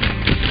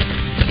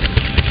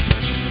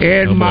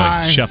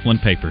 Shuffling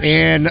papers.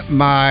 In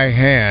my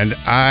hand,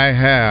 I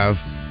have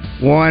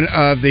one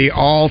of the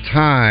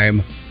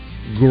all-time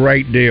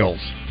great deals.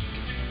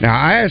 Now,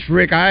 I asked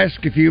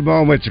a few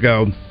moments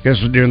ago,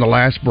 this was during the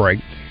last break,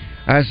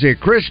 I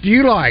said, Chris, do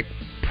you like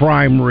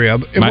prime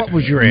rib? And what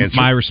was your answer?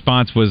 My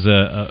response was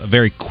a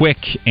very quick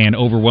and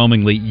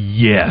overwhelmingly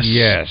yes.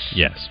 Yes,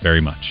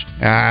 very much.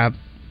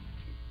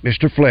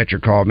 Mr. Fletcher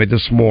called me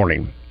this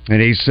morning,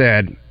 and he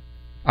said,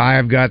 I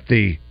have got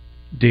the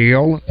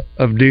deal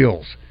of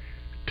deals.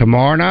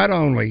 Tomorrow night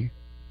only.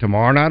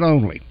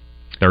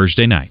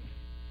 Thursday night.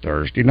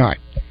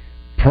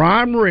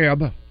 Prime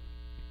rib,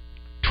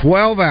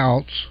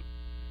 12-ounce,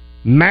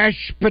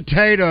 mashed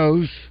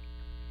potatoes,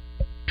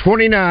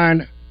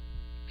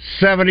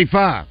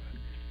 $29.75.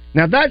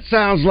 Now that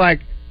sounds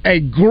like a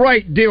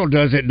great deal,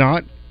 does it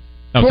not?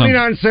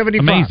 $29.75.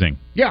 Amazing.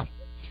 Yeah.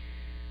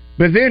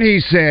 But then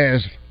he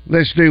says,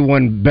 let's do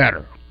one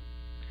better.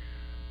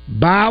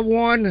 Buy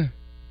one,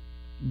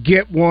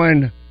 get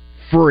one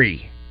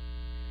free.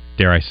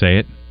 Dare I say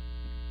it?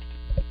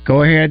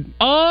 Go ahead.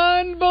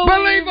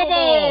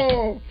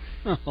 Unbelievable!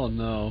 Oh,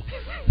 no.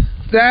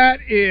 That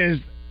is,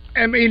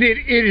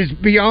 it is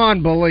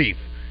beyond belief.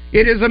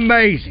 It is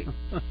amazing.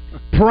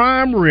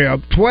 Prime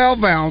rib,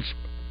 12-ounce,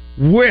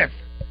 with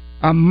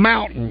a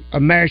mountain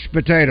of mashed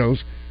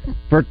potatoes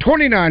for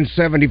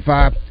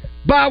 $29.75.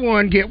 Buy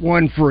one, get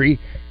one free.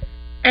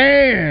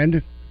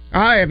 And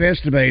I have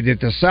estimated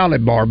that the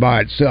salad bar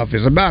by itself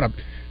is about a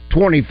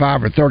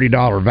 $25 or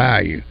 $30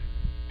 value.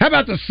 How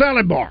about the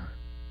salad bar,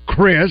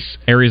 Chris?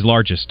 Area's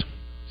largest.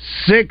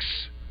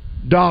 $6.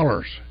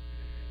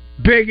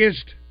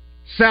 Biggest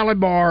salad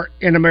bar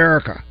in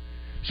America.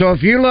 So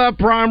if you love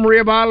prime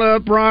rib, I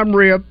love prime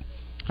rib.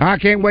 I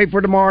can't wait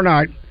for tomorrow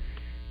night.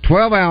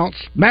 12-ounce,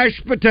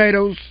 mashed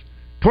potatoes,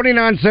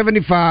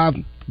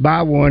 $29.75.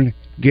 Buy one,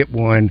 get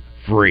one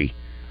free.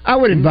 I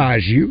would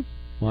advise you,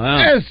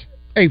 as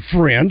a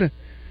friend,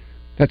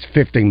 that's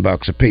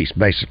 $15 a piece,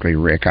 basically,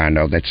 Rick. I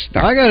know that's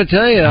not... I got to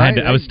tell you...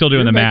 I was still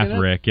doing the math,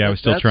 Rick. Yeah, I was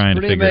still trying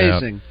to figure it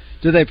out.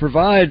 Do they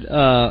provide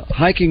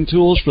hiking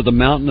tools for the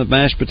mountain of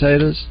mashed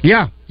potatoes?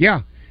 Yeah.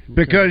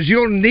 Because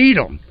you'll need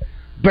them.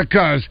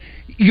 Because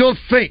you'll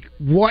think,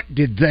 what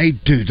did they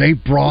do? They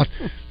brought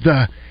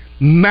the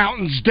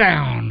mountains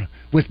down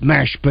with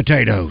mashed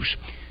potatoes.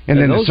 And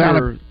then the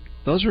salad...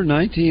 Those are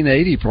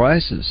 1980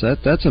 prices.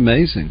 That's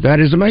amazing. That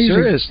is amazing.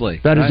 Seriously.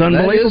 That is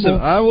unbelievable.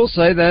 I will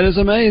say that is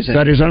amazing.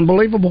 That is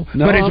unbelievable.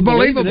 No, but it's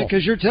believable.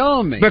 Because you're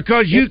telling me.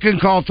 Because you can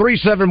call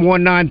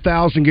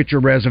 371-9000, get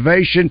your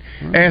reservation,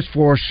 ask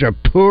for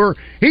Shaeffer.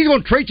 He's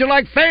going to treat you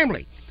like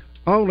family.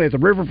 Only at the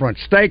Riverfront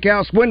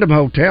Steakhouse, Wyndham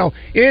Hotel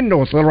in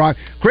North Little Rock.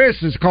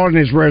 Chris is calling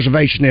his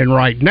reservation in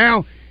right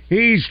now.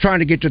 He's trying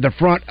to get to the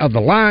front of the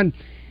line.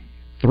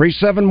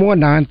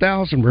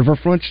 371-9000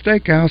 Riverfront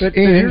Steakhouse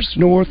in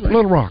North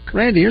Little Rock.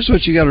 Randy, here's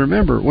what you got to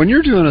remember. When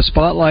you're doing a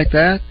spot like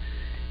that,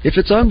 if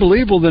it's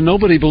unbelievable, then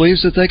nobody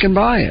believes that they can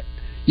buy it.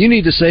 You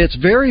need to say it's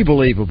very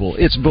believable.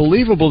 It's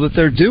believable that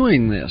they're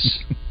doing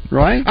this,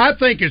 right? I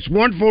think it's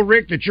wonderful,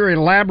 Rick, that you're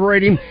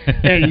elaborating,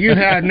 and you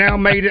have now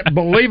made it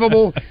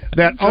believable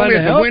that only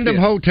at the Wyndham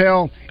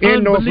Hotel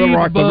in North Little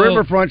Rock, the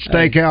Riverfront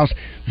Steakhouse,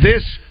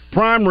 this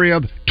prime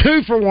rib,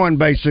 2 for 1,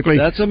 basically.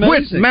 That's amazing.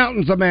 With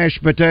mountains of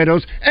mashed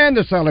potatoes and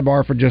the salad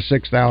bar for just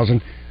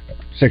 $6,000.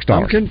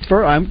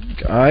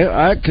 $6.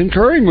 I'm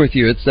concurring with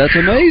you. That's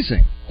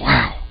amazing.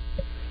 Wow.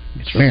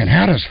 Man,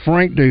 how does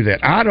Frank do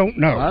that? I don't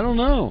know. I don't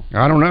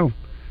know.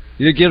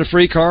 You get a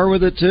free car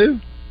with it too?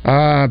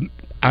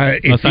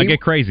 Let's not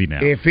get crazy now.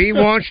 If he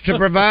wants to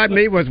provide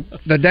me with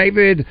the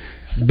David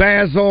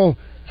Basil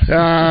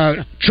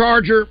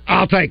Charger,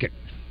 I'll take it.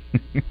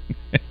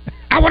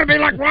 I want to be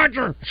like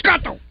Roger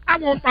Scott, though. I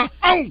want my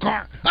own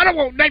car. I don't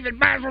want David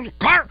Basil's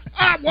car.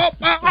 I want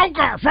my own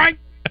car, Frank.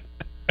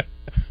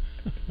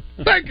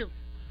 Thank you.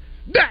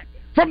 That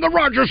from the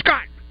Roger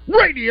Scott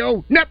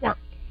Radio Network.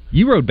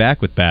 You rode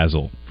back with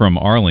Basil from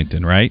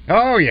Arlington, right?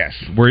 Oh, yes.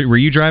 Were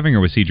you driving or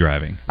was he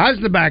driving? I was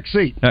in the back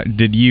seat.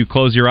 Did you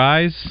close your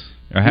eyes?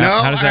 Or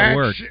how does that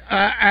work?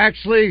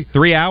 Actually,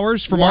 3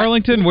 hours from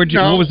Arlington? What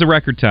was the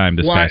record time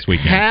this past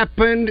weekend? What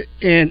happened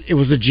it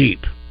was a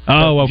Jeep.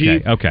 Oh,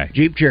 okay.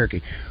 Jeep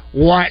Cherokee.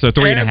 Whatever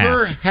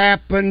 3.5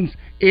 happens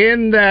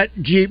in that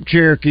Jeep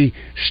Cherokee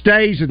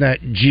stays in that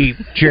Jeep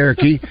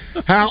Cherokee.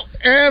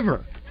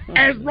 However,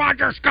 as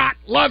Roger Scott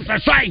loves to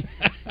say,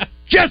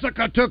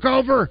 Jessica took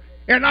over,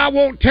 and I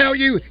won't tell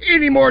you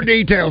any more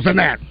details than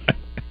that.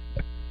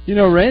 You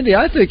know, Randy,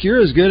 I think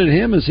you're as good at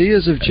him as he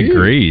is of you.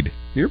 Agreed.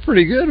 You're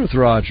pretty good with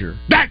Roger.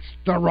 That's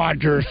the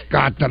Roger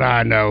Scott that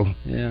I know.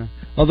 Yeah.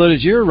 Although,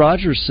 did you hear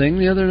Roger sing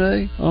the other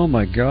day? Oh,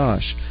 my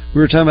gosh.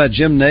 We were talking about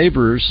Jim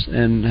Nabors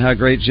and how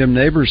great Jim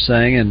Nabors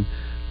sang, and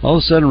all of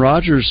a sudden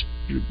Rogers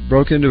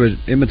broke into an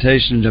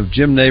imitation of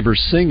Jim Nabors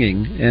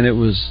singing, and it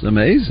was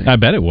amazing. I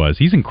bet it was.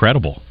 He's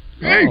incredible.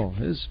 Oh,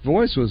 his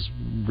voice was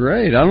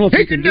great. I don't know if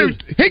he can do...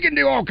 He can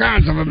do all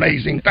kinds of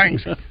amazing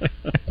things.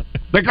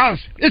 Because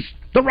it's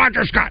the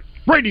Roger Scott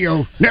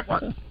Radio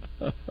Network.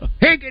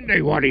 He can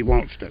do what he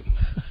wants to.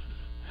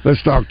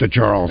 Let's talk to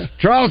Charles.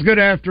 Charles, good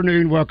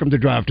afternoon. Welcome to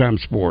Drive Time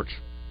Sports.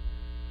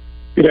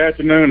 Good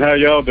afternoon. How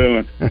y'all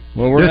doing?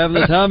 Well, we're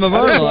having the time of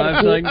our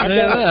lives. I can say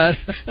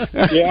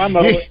that. Yeah, I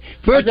know.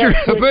 Put your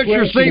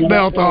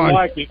seatbelt on.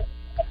 Like it.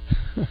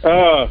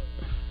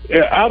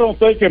 I don't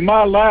think in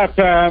my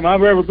lifetime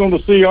I'm ever going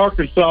to see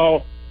Arkansas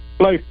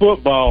play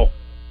football.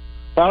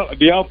 Do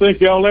y'all think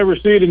y'all ever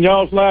see it in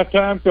y'all's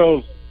lifetime?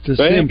 Because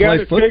they ain't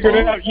got it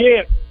figured out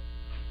yet.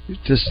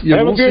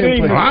 Have a good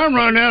evening. Well, I'm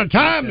running out of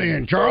time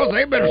then, Charles.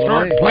 They better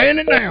start playing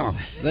it now.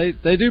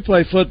 They do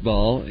play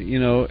football. You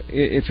know,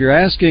 if you're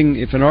asking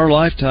if in our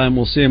lifetime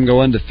we'll see them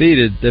go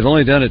undefeated, they've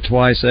only done it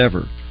twice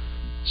ever.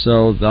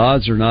 So the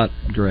odds are not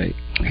great.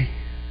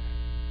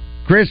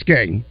 Chris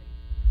King,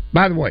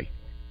 by the way,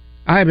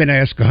 I have been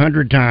asked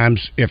 100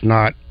 times, if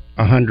not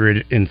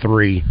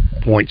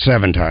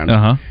 103.7 times.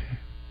 Uh-huh.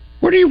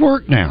 Where do you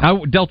work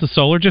now? Delta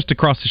Solar, just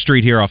across the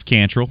street here off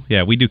Cantrell.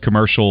 Yeah, we do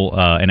commercial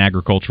and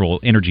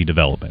agricultural energy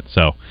development.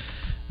 So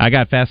I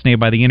got fascinated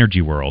by the energy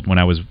world when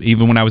I was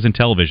in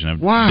television. I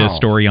did a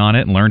story on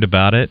it and learned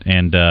about it.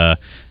 And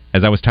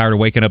as I was tired of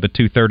waking up at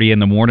 2:30 in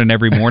the morning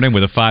every morning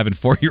with a 5 and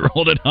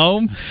 4-year-old at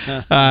home,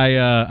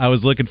 I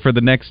was looking for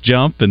the next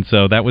jump, and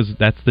so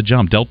that's the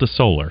jump, Delta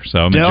Solar. So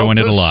I'm enjoying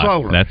it a lot.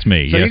 Solar. That's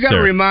me. So yes, you got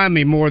to remind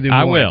me more than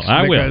once.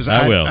 I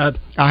will.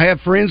 I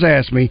have friends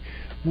ask me,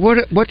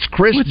 What's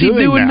Chris What's he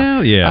doing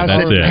now? Yeah,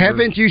 that's it.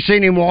 Haven't you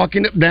seen him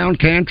walking up down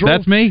Cantrell?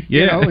 That's me. Yeah,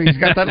 you know, he's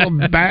got that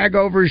little bag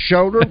over his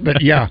shoulder.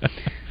 But yeah,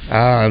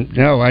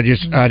 no, I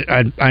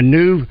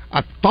knew,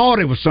 I thought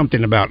it was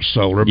something about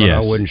solar, but I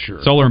wasn't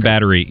sure. Solar and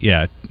battery.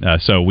 Yeah.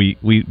 So we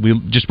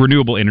just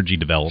renewable energy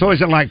development. So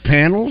is it like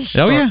panels?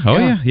 Oh yeah.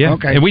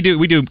 Okay. And we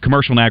do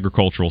commercial and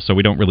agricultural, so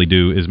we don't really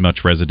do as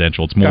much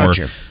residential. It's more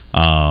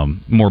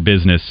more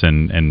business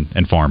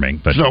and farming.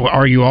 But so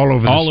are you all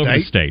over the state? All over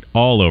the state.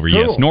 All over.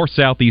 Cool. Yes. North,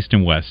 south, east,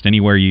 and west.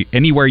 Anywhere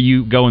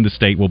you go in the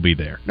state, we'll be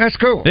there. That's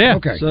cool. Yeah.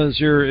 Okay. So is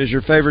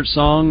your favorite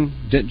song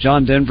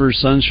John Denver's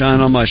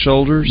 "Sunshine on My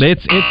Shoulders"?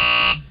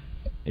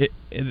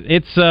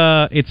 It's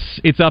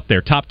up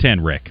there, top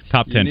 10, Rick.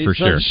 Top 10 for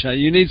sure.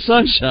 You need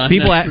sunshine.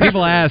 People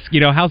ask,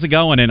 how's it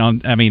going?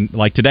 And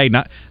like today,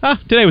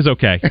 today was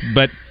okay,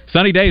 but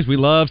sunny days, we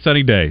love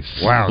sunny days.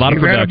 Wow, a lot of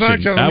production.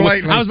 production. Had a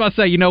bunch of I was about to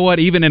say, you know what?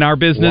 Even in our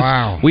business,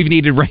 we've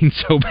needed rain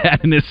so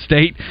bad in this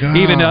state.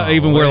 Even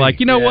we're like,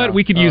 what?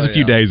 We could use a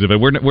few days of it.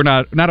 We're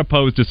not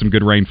opposed to some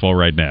good rainfall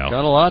right now.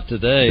 Got a lot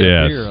today.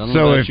 Yes. Here.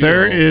 So if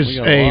there is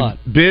a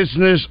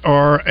business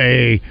or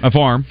a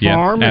farm,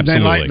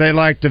 and they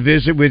like to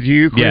visit with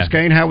you, Chris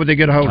Kane, how would they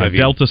get a hold of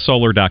you?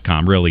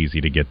 DeltaSolar.com. Real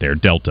easy to get there.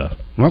 Delta.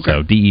 Okay.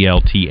 So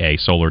DELTA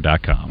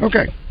Solar.com.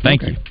 Okay.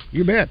 Thank you.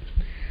 You bet.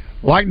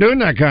 Like doing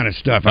that kind of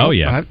stuff. Oh,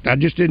 yeah. I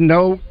just didn't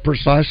know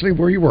precisely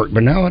where you work,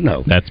 but now I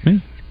know. That's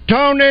me.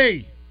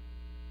 Tony!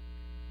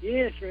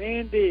 Yes,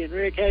 Randy and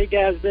Rick, how you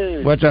guys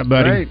doing? What's up,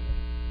 buddy? Great.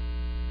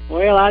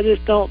 Well, I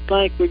just don't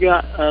think we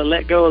got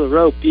let go of the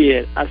rope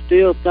yet. I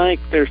still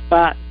think there's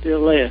fight still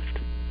left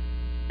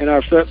in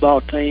our football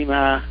team.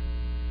 I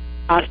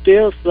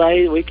still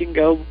say we can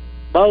go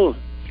bowling.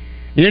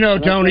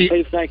 Tony,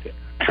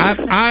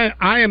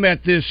 I am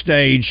at this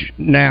stage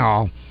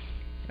now.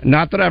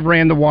 Not that I've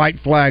ran the white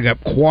flag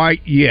up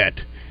quite yet.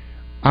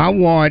 I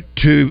want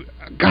to...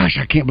 Gosh,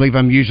 I can't believe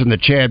I'm using the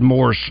Chad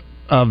Morris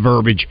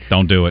verbiage.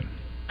 Don't do it.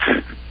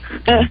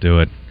 Don't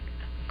do it.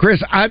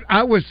 Chris,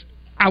 I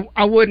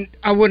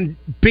wouldn't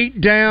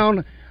beat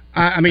down.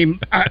 I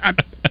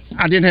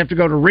didn't have to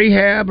go to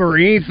rehab or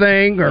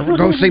anything, or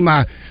go see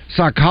my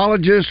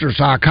psychologist or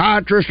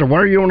psychiatrist or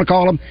whatever you want to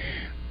call them.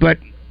 But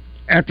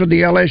after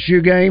the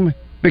LSU game,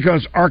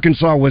 because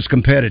Arkansas was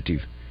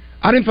competitive,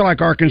 I didn't feel like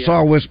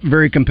Arkansas was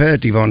very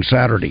competitive on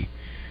Saturday.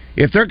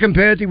 If they're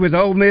competitive with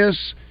Ole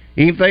Miss,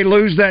 even if they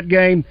lose that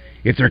game,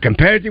 if they're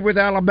competitive with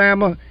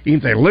Alabama, even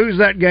if they lose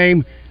that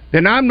game,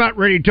 then I'm not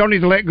ready, Tony,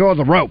 to let go of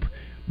the rope.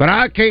 But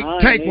I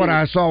can't take what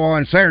I saw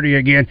on Saturday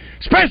again,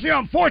 especially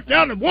on 4th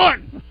down and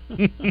 1.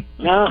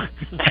 No,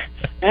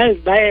 that's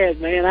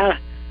bad, man. I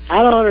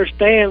don't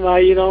understand why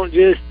you don't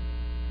just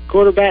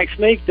quarterback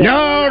sneak that.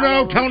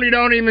 No, Tony,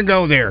 don't even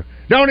go there.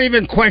 Don't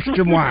even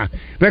question why,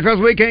 because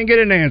we can't get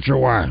an answer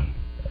why.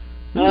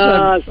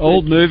 That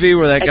old movie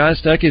where that guy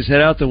stuck his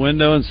head out the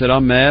window and said,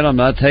 "I'm mad, I'm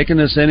not taking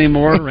this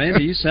anymore."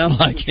 Randy, you sound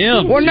like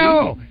him. Well,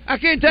 no, I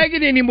can't take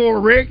it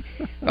anymore, Rick.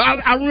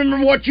 I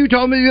remember what you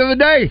told me the other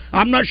day.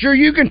 I'm not sure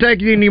you can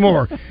take it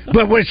anymore.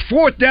 But when it's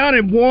 4th down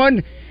and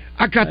 1,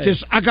 I got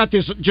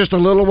this just a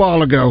little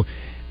while ago,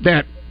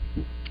 that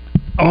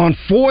on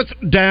 4th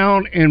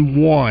down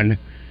and 1,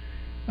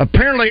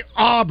 apparently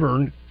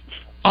Auburn,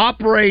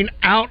 operating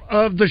out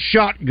of the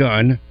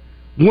shotgun,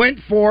 went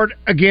for it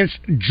against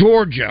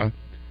Georgia.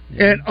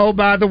 And, oh,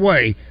 by the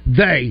way,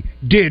 they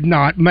did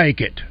not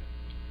make it.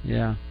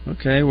 Yeah.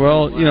 Okay.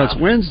 Well, it's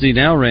Wednesday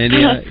now, Randy.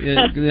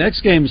 The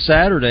next game's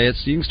Saturday.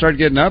 You can start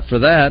getting up for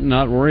that and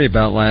not worry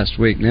about last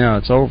week. Now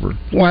it's over.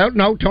 Well,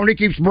 no, Tony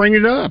keeps bringing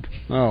it up.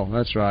 Oh,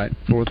 that's right.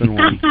 4th and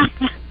 1.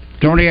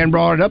 Tony hadn't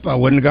brought it up, I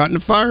wouldn't have gotten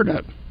it fired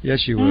up.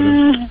 Yes, you would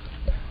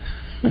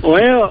have.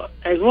 Well,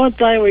 there's one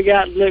thing we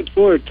got to look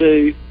forward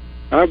to.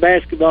 Our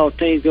basketball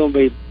team's going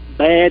to be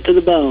bad to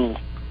the bone.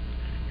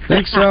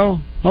 Think so?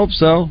 Hope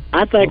so.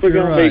 I think we're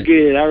going to be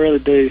good. I really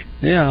do.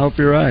 Yeah, I hope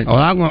you're right. Oh,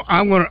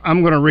 I'm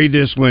going to read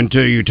this one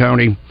to you,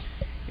 Tony.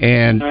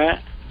 And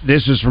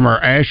this is from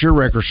our Asher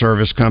Record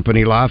Service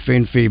Company live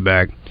feed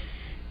feedback.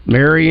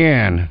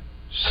 Marianne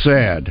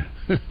said,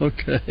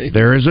 "Okay,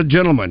 there is a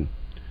gentleman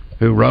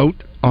who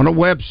wrote on a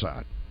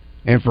website,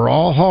 and for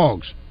all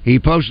hogs, he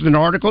posted an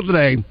article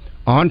today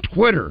on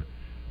Twitter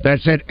that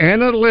said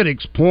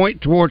analytics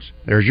point towards."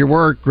 There's your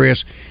word,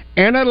 Chris.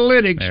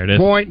 Analytics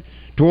point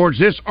towards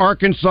this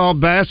Arkansas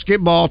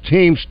basketball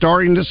team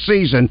starting the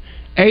season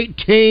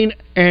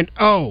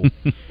 18-0.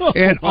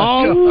 And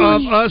all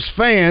of us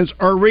fans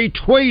are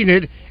retweeting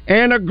it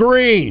and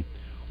agreeing.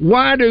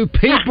 Why do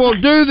people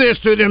do this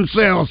to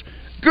themselves?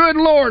 Good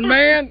Lord,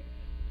 man.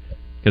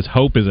 Because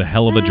hope is a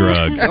hell of a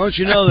drug. Don't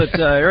you know that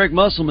Eric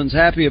Musselman's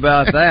happy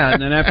about that,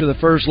 and then after the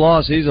first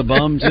loss, he's a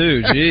bum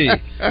too. Gee,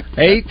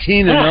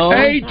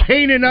 18-0.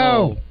 18-0.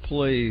 Oh,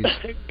 please.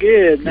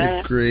 Good,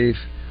 man. Good grief.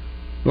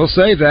 We'll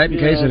save that in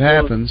case it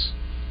happens.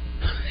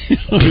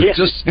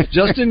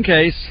 just in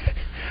case.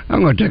 I'm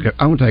going to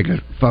take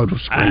a photo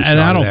screenshot. And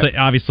I don't think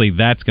obviously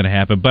that's going to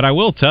happen, but I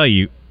will tell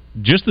you,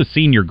 just the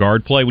senior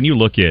guard play. When you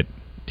look at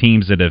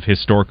teams that have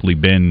historically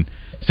been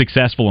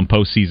successful in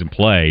postseason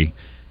play,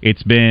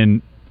 it's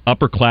been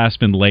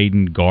upperclassmen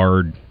laden,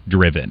 guard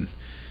driven,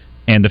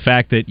 and the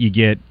fact that you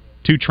get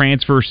 2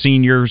 transfer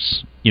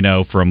seniors,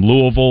 from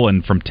Louisville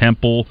and from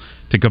Temple,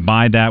 to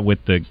combine that with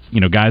the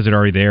guys that are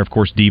already there. Of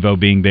course, Devo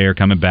being there,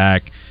 coming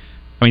back.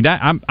 I mean,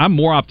 I'm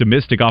more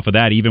optimistic off of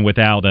that, even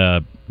without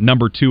a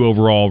number 2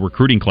 overall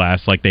recruiting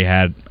class like they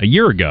had a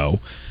year ago.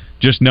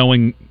 Just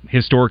knowing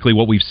historically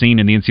what we've seen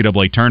in the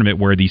NCAA tournament,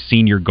 where these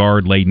senior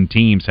guard laden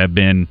teams have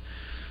been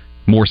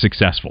more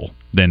successful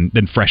than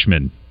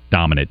freshman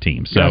dominant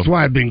teams. So that's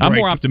why I'm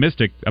more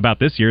optimistic about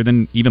this year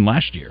than even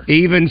last year.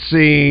 Even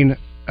seeing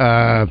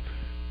the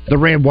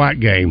red-white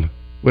game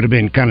would have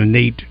been kind of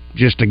neat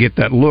just to get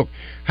that look.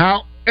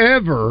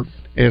 However,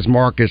 as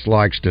Marcus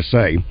likes to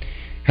say,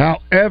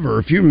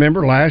 if you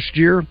remember last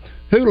year,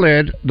 who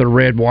led the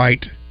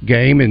red-white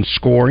game in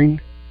scoring?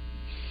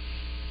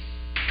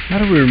 How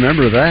do we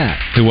remember that?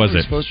 Who was it?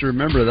 We're supposed to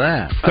remember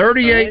that.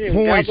 38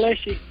 points. God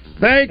bless you.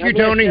 Thank you,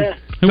 Tony.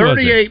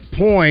 38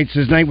 points.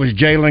 His name was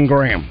Jalen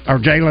Graham.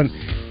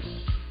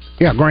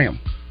 Yeah, Graham.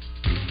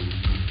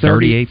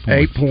 38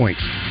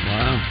 points.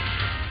 Wow.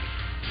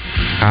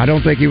 I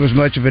don't think he was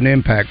much of an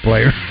impact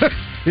player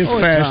this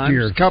past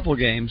year. A couple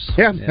games.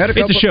 Yeah, had a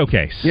couple. It's a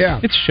showcase. Yeah.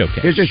 It's a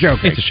showcase. It's a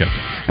showcase. It's a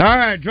showcase. All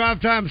right,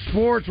 Drive Time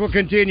Sports will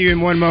continue in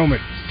one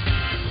moment.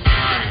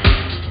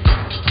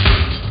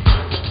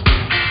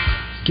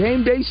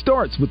 Game day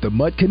starts with the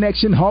Mud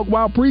Connection Hog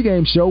Wild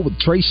pregame show with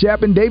Trey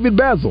Shapp and David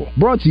Basil.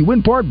 Brought to you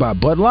in part by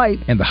Bud Light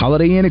and the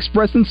Holiday Inn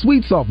Express and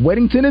Suites off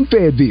Weddington and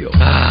Fayetteville.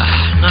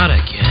 Not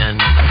again.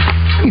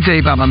 Let me tell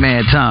you about my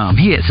man Tom.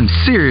 He had some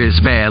serious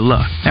bad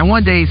luck. And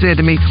one day he said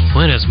to me,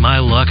 "When is my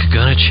luck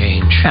gonna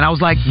change?" And I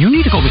was like, "You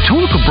need to go to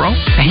Tunica, bro."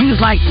 And he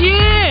was like,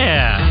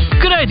 "Yeah,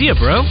 good idea,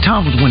 bro."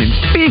 Tom was winning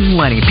big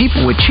money.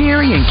 People were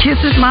cheering and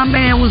kisses. My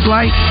man was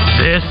like,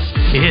 "This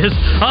is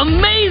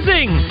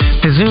amazing."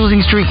 His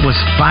losing streak was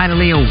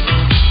finally over.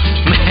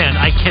 Man,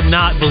 I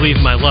cannot believe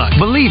my luck.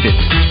 Believe it,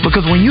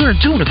 because when you're in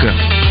Tunica,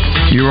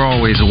 you're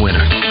always a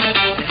winner.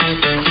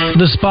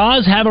 The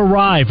spas have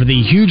arrived for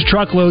the huge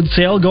truckload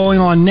sale going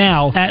on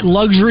now at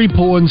Luxury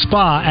Pool and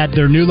Spa at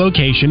their new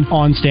location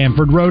on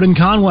Stamford Road in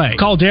Conway.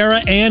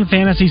 Caldera and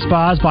Fantasy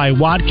Spas by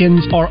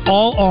Watkins are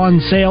all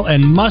on sale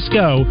and must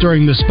go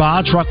during the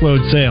spa truckload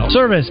sale.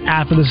 Service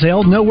after the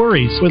sale, no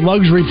worries. With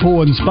Luxury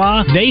Pool and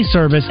Spa, they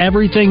service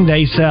everything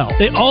they sell.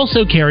 They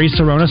also carry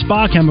Serona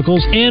Spa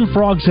chemicals and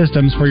frog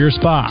systems for your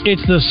spa.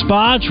 It's the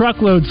spa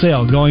truckload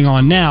sale going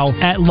on now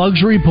at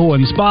Luxury Pool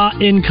and Spa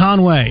in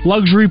Conway.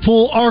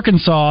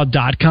 LuxuryPoolArkansas.com.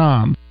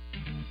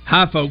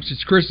 Hi folks,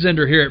 it's Chris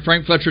Zender here at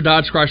Frank Fletcher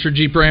Dodge Chrysler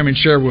Jeep Ram in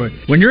Sherwood.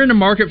 When you're in the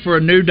market for a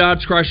new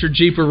Dodge Chrysler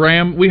Jeep or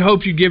Ram, we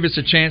hope you give us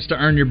a chance to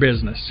earn your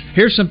business.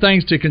 Here's some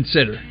things to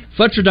consider.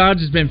 Fletcher Dodge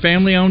has been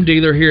family-owned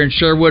dealer here in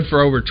Sherwood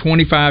for over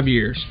 25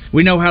 years.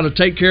 We know how to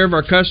take care of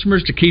our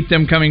customers to keep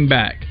them coming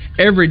back.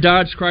 Every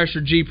Dodge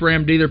Chrysler Jeep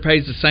Ram dealer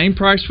pays the same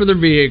price for their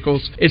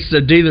vehicles. It's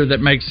the dealer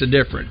that makes the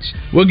difference.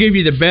 We'll give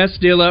you the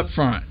best deal up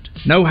front.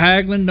 No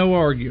haggling, no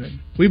arguing.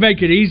 We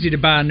make it easy to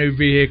buy a new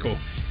vehicle,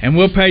 and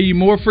we'll pay you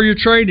more for your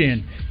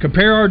trade-in.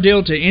 Compare our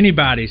deal to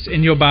anybody's,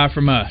 and you'll buy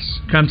from us.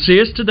 Come see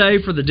us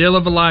today for the deal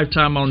of a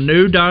lifetime on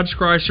new Dodge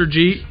Chrysler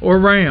Jeep or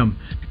Ram.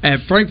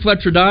 At Frank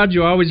Fletcher Dodge,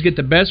 you always get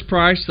the best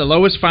price, the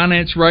lowest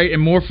finance rate,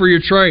 and more for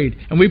your trade.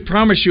 And we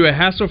promise you a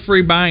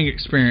hassle-free buying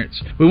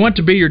experience. We want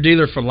to be your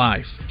dealer for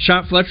life.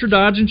 Shop Fletcher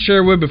Dodge in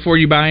Sherwood before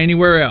you buy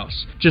anywhere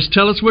else. Just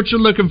tell us what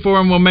you're looking for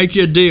and we'll make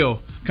you a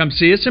deal. Come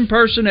see us in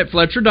person at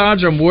Fletcher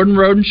Dodge on Warden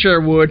Road in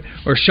Sherwood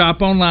or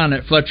shop online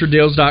at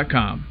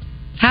FletcherDeals.com.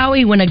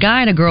 Howie, when a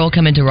guy and a girl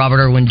come into Robert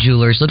Irwin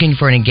Jewelers looking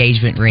for an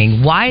engagement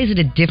ring, why is it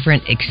a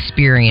different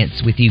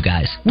experience with you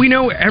guys? We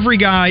know every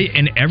guy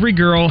and every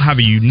girl have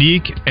a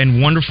unique and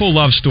wonderful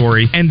love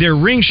story, and their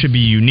ring should be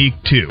unique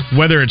too.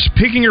 Whether it's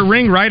picking a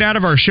ring right out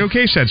of our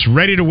showcase that's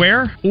ready to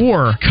wear,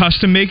 or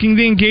custom making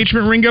the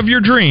engagement ring of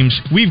your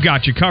dreams, we've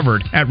got you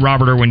covered at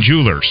Robert Irwin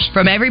Jewelers.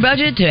 From every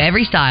budget to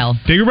every style.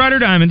 Bigger, brighter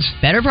diamonds.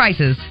 Better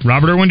prices.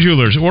 Robert Irwin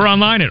Jewelers, or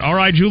online at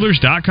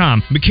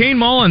rijewelers.com. McCain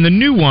Mall and the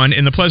new one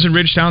in the Pleasant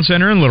Ridge Town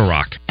Center in Little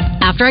Rock.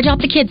 After I drop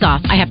the kids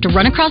off, I have to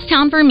run across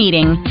town for a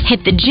meeting,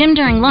 hit the gym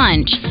during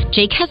lunch.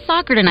 Jake has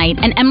soccer tonight,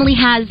 and Emily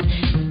has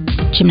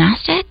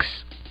gymnastics?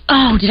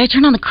 Oh, did I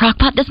turn on the crock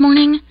pot this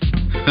morning?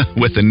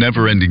 With a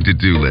never-ending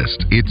to-do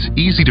list, it's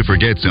easy to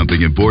forget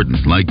something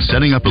important, like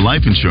setting up a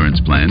life insurance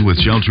plan with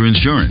Shelter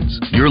Insurance.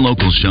 Your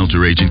local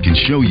Shelter agent can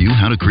show you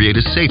how to create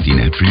a safety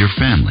net for your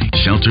family.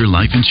 Shelter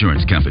Life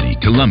Insurance Company,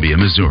 Columbia,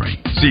 Missouri.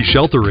 See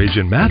Shelter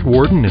agent Matt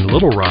Warden in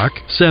Little Rock,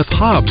 Seth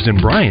Hobbs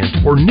in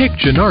Bryant, or Nick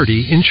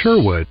Gennardi in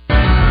Sherwood.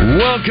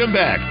 Welcome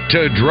back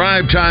to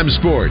Drive Time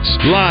Sports,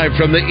 live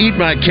from the Eat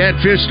My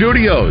Catfish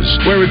studios,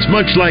 where it's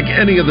much like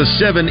any of the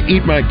 7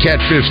 Eat My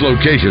Catfish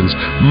locations,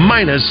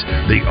 minus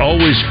the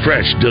always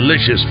fresh,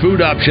 delicious food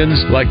options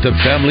like the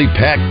family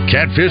pack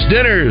catfish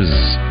dinners.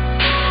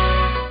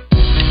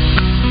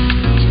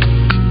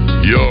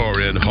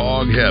 You're in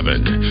hog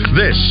heaven.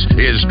 This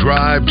is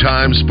Drive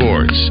Time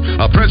Sports,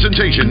 a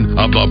presentation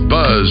of the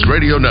Buzz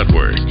Radio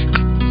Network.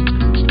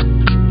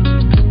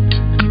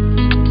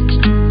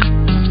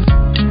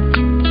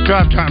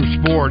 Drive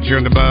Time Sports here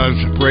on the Buzz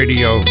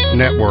Radio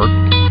Network.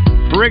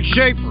 Rick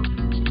Shaeffer,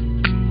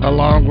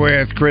 along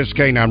with Chris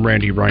Kane, I'm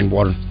Randy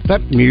Rainwater. That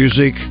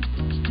music,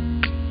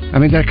 I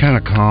mean, that kind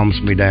of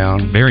calms me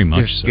down. Very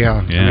much so. Yeah.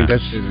 I mean,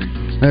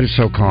 that is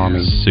so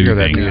calming. Hear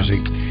that music.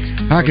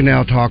 I can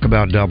now talk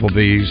about double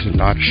B's and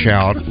not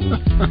shout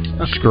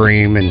and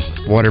scream and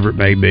whatever it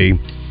may be.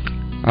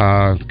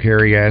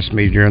 Carrie asked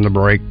me during the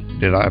break,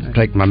 did I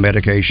take my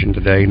medication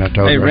today? And I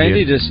told her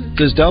Randy, I did.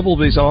 does Double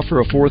B's offer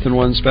a 4th and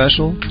 1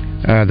 special?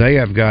 They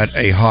have got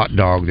a hot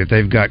dog that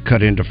they've got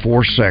cut into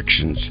 4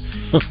 sections.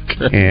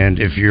 Okay. And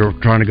if you're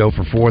trying to go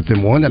for 4th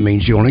and 1, that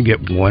means you only get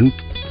one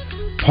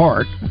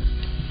part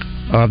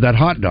of that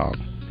hot dog.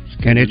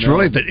 And it's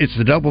really it's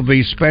the Double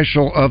B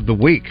special of the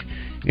week,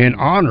 in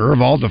honor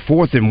of all the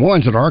 4th and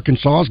 1s that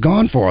Arkansas has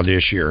gone for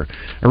this year.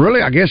 And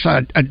really, I guess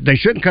they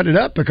shouldn't cut it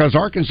up because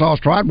Arkansas has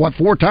tried,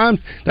 4 times?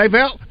 They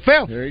fell.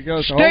 There you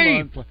go. So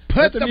Steve,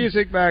 put the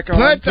music back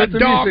on. Put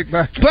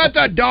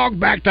the dog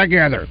back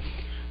together.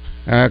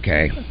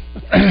 Okay.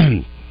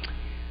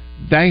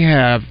 They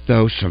have,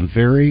 though, some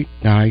very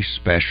nice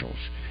specials,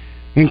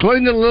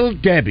 including the Little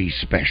Debbie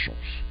specials.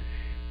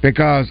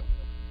 Because,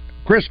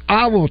 Chris,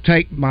 I will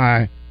take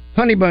my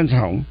honey buns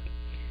home,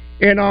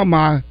 and on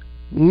my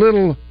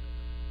little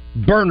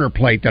burner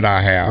plate that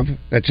I have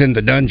that's in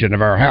the dungeon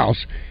of our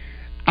house,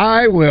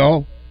 I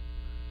will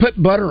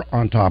put butter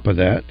on top of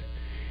that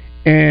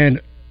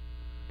and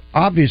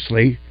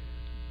obviously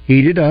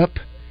heat it up.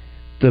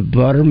 The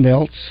butter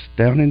melts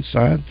down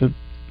inside the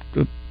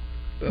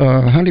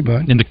honey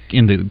bun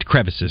in the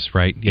crevices,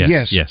 right?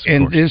 Yes.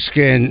 And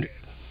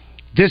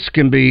this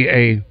can be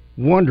a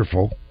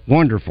wonderful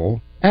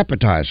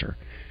appetizer,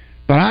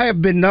 but I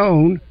have been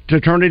known to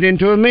turn it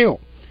into a meal.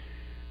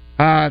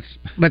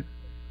 But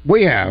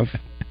we have,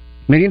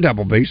 meaning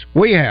Double B's,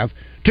 we have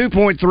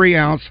 2.3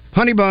 ounce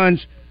honey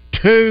buns,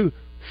 2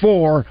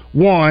 for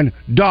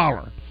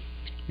 $1.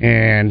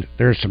 And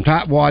there's some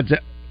tightwads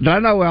that I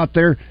know out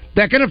there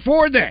that can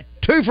afford that.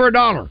 2 for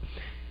 $1.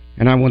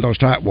 And I want those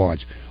tight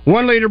wads.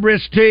 1 liter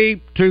Brisk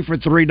tea, 2 for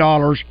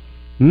 $3.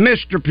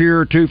 Mr.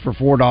 Pure, 2 for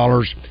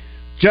 $4.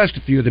 Just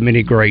a few of the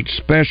many great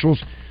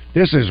specials.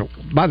 This is,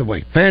 by the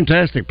way,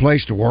 fantastic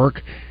place to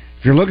work.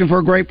 If you're looking for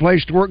a great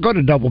place to work, go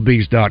to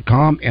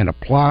doublebs.com and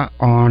apply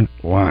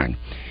online.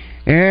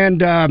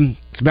 And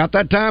it's about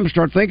that time to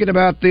start thinking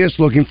about this,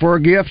 looking for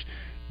a gift.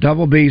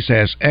 Double B's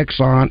has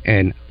Exxon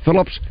and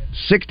Phillips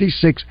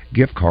 66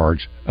 gift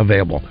cards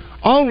available.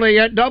 Only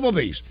at Double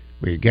B's.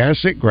 Where you gas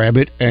it, grab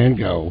it, and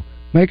go.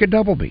 Make it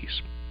Double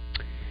B's.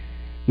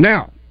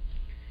 Now,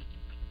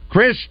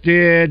 Chris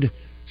did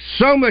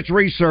so much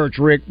research,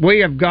 Rick. We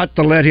have got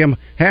to let him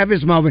have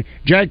his moment.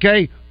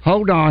 JK,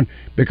 hold on,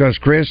 because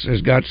Chris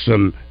has got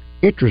some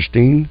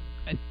interesting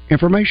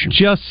information.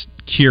 Just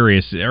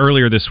curious.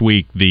 Earlier this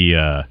week,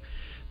 the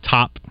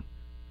top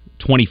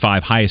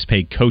 25 highest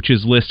paid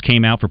coaches list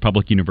came out for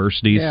public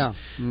universities. Yeah.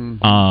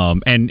 Mm-hmm.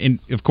 And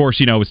of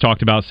course, it was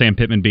talked about Sam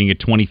Pittman being at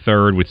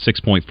 23rd with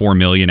 $6.4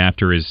 million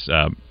after his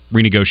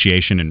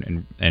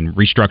renegotiation and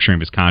restructuring of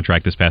his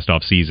contract this past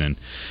off season.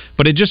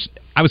 But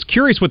I was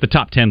curious what the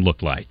top 10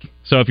 looked like.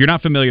 So if you're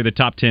not familiar, the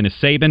top 10 is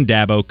Saban,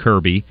 Dabo,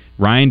 Kirby,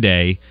 Ryan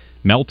Day,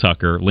 Mel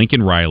Tucker,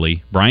 Lincoln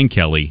Riley, Brian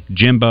Kelly,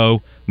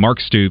 Jimbo, Mark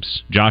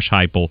Stoops, Josh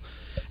Heupel.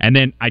 And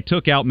then I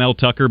took out Mel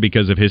Tucker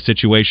because of his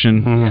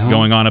situation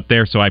going on up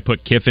there, so I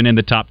put Kiffin in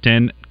the top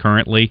 10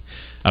 currently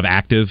of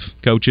active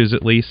coaches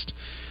at least.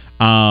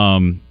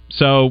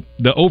 So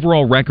the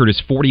overall record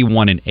is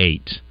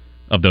 41-8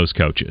 of those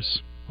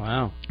coaches.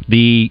 Wow.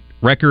 The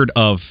record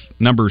of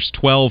numbers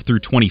 12 through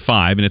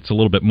 25, and it's a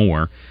little bit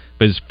more,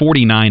 but is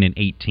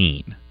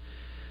 49-18.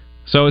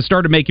 So it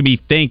started making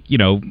me think,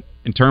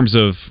 in terms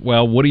of,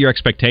 well, what are your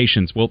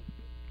expectations? Well,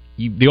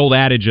 the old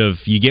adage of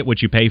you get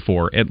what you pay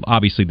for.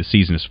 Obviously, the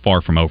season is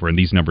far from over, and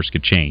these numbers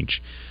could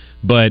change.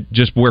 But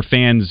just where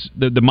fans,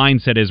 the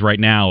mindset is right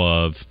now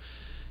of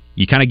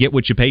you kind of get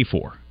what you pay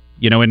for.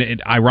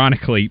 And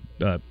ironically,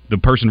 the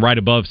person right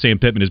above Sam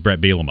Pittman is Brett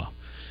Bielema.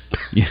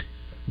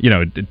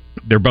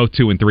 They're both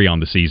 2 and 3 on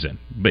the season,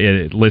 but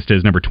listed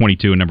as number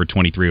 22 and number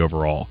 23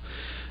 overall.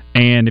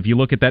 And if you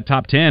look at that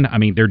top 10, I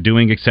mean, they're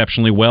doing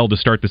exceptionally well to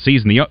start the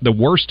season. The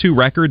worst 2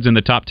 records in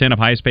the top 10 of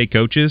highest paid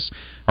coaches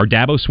are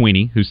Dabo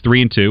Swinney, who's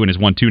 3-2 and has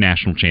won 2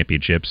 national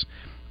championships,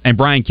 and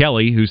Brian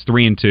Kelly, who's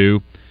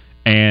 3-2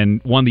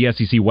 and won the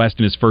SEC West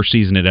in his first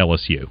season at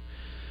LSU.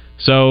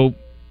 So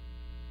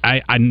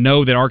I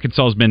know that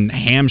Arkansas has been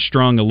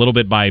hamstrung a little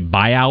bit by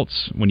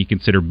buyouts when you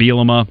consider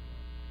Bielema,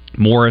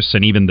 Morris,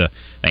 and even the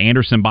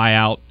Anderson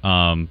buyout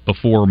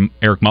before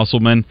Eric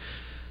Musselman.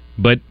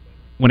 But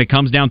when it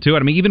comes down to it,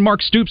 I mean, even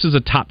Mark Stoops is a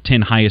top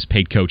 10 highest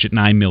paid coach at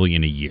 $9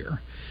 million a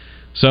year.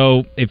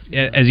 So, if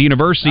as a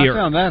university, I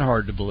found that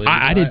hard to believe.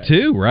 I did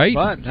too, right?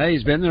 But hey,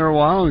 he's been there a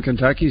while, and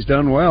Kentucky's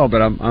done well.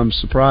 But I'm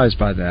surprised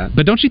by that.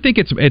 But don't you think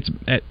it's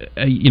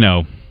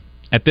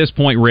at this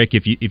point, Rick,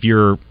 if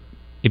you're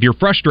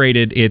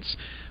frustrated, it's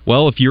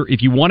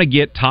if you want to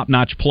get top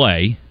notch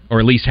play, or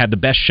at least have the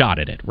best shot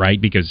at it, right?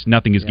 Because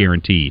nothing is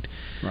guaranteed.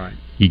 Right.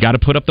 You got to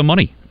put up the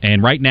money,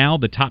 and right now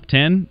the top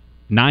 10.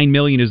 $9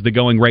 million is the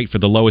going rate for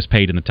the lowest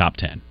paid in the top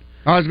 10.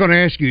 I was going to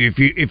ask you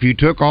if you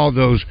took all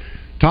those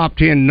top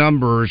 10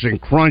 numbers and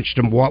crunched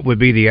them, what would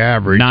be the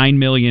average? $9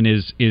 million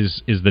is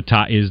the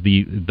top, is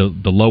the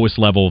lowest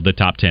level of the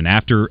top 10.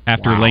 After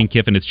Lane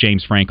Kiffin, it's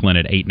James Franklin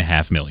at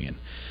 $8.5 million.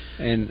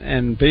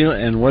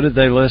 And what did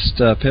they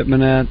list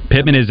Pittman at?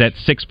 Pittman is at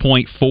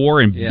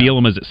 6.4, and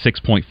Bielema is at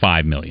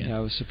 6.5 million. Yeah, I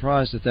was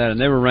surprised at that.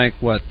 And they were ranked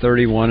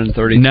 31 and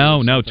 32.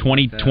 No,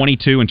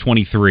 22 and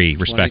 23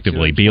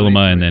 respectively.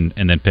 Bielema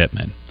and then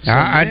Pittman. So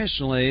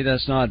nationally,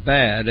 that's not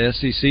bad,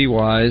 SEC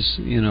wise,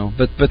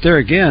 But there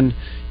again,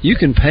 you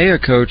can pay a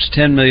coach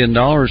 $10 million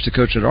to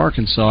coach at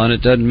Arkansas, and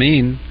it doesn't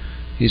mean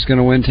he's going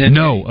to win 10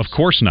 No, games. Of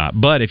course not.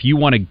 But if you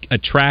want to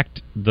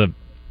attract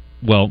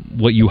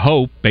what you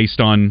hope,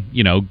 based on,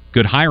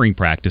 good hiring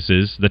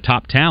practices, the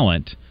top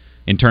talent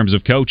in terms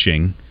of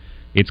coaching,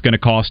 it's going to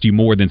cost you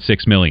more than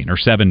 $6 million or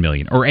 $7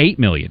 million or $8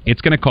 million.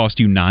 It's going to cost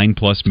you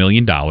 $9+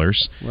 million,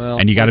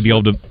 and you got to be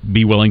able to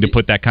be willing to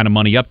put that kind of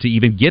money up to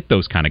even get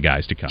those kind of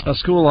guys to come. A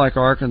school like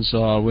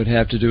Arkansas would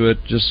have to do it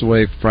just the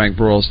way Frank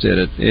Broyles did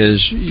it.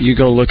 Is you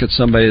go look at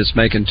somebody that's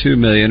making $2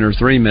 million or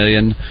 $3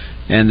 million,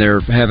 and they're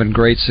having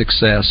great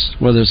success.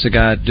 Whether it's a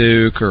guy at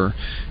Duke or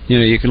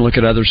you can look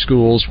at other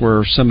schools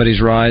where somebody's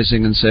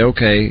rising and say,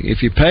 okay,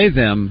 if you pay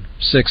them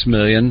 $6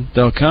 million,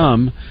 they'll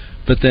come,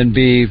 but then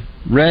be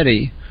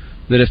ready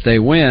that if they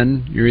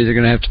win, you're either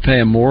going to have to pay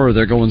them more or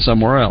they're going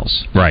somewhere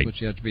else. Right. That's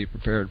what you have to be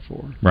prepared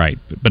for. Right.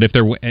 But if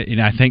they're,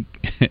 I think,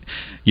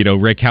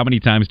 Rick, how many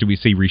times do we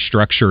see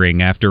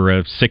restructuring after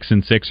a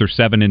 6-6 or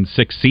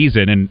 7-6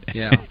 season,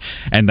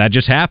 and that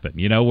just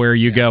happened? Where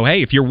you go,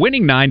 hey, if you're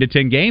winning 9 to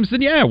 10 games, then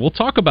we'll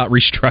talk about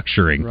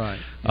restructuring. Right.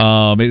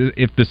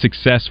 If the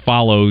success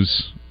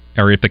follows,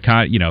 or if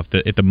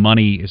the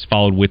money is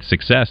followed with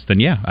success,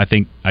 then I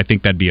think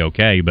that'd be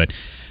okay. But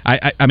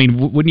I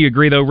mean, wouldn't you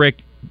agree though,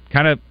 Rick?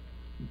 Kind of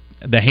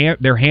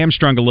they're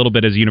hamstrung a little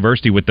bit as a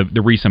university with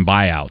the recent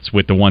buyouts,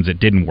 with the ones that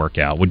didn't work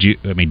out. Do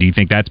you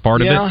think that's part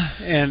of it? Yeah,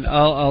 and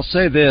I'll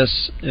say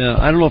this.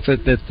 I don't know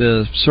if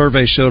the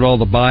survey showed all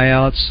the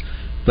buyouts,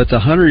 but the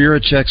Hunter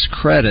Yurichek's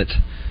credit,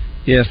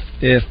 if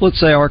let's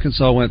say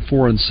Arkansas went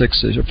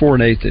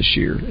 4-8 this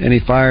year, and he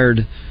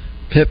fired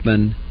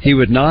Pittman, he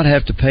would not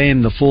have to pay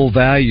him the full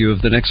value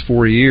of the next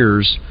 4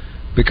 years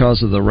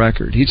because of the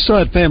record. He'd still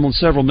have to pay him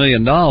several $1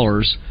 million,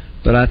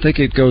 but I think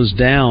it goes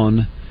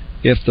down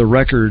if the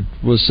record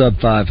was sub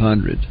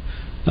 500.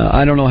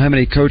 I don't know how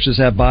many coaches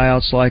have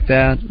buyouts like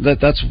that.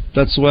 That's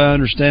the way I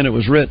understand it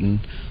was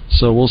written.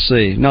 So we'll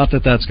see. Not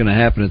that that's going to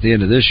happen at the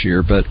end of this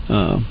year, but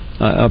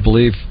I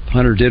believe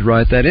Hunter did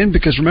write that in,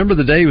 because remember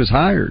the day he was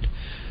hired,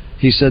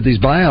 he said these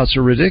buyouts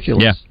are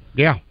ridiculous.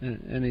 Yeah.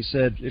 And he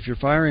said, if you're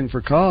firing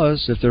for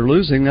cause, if they're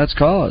losing, that's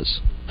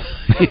cause.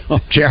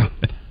 Yeah.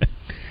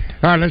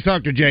 All right, let's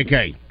talk to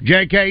J.K.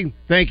 J.K.,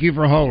 thank you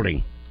for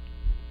holding.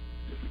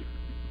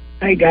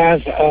 Hey,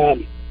 guys.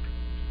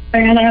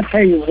 Man, I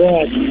tell you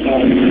what.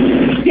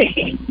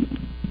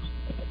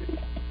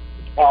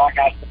 I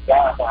got some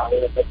guys out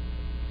here, but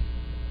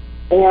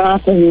man, I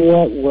tell you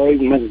what,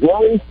 Wade,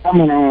 Missouri's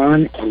coming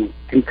on, and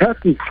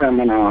Kentucky's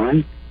coming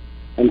on,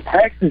 and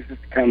Texas is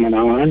coming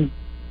on.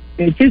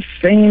 It just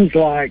seems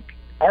like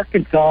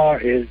Arkansas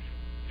is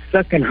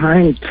sucking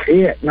Heinz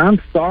shit, and I'm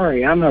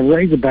sorry, I'm a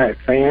Razorback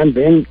fan,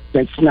 been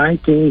since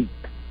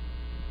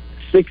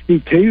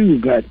 1962,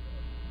 but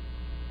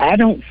I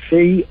don't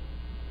see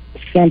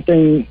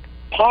something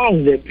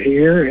positive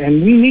here,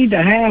 and we need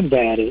to have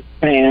that as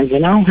fans.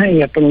 And I'll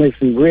hang up and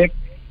listen, Rick.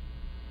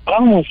 I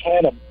almost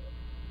had a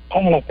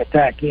panic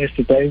attack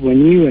yesterday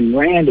when you and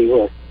Randy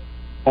were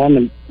on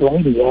the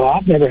radio.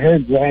 I've never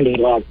heard Randy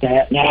like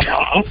that. Now,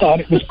 I thought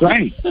it was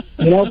great.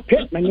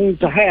 Pittman needs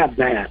to have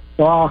that.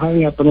 So I'll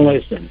hang up and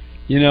listen.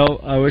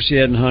 I wish he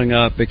hadn't hung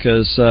up,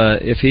 because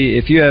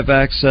if you have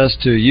access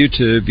to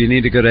YouTube, you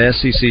need to go to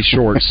SEC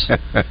Shorts,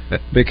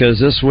 because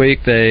this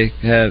week they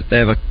have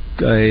a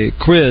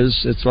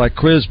quiz. It's like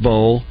Quiz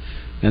Bowl,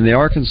 and the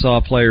Arkansas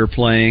player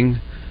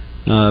playing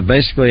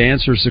basically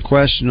answers the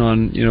question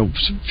on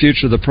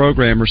future of the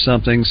program or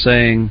something,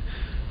 saying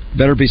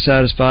better be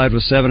satisfied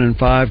with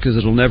 7-5 because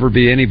it'll never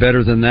be any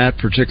better than that,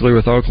 particularly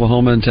with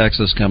Oklahoma and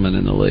Texas coming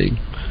in the league.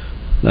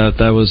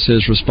 That was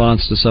his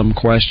response to some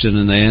question,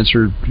 and they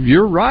answered,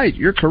 "You're right,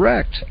 you're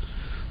correct."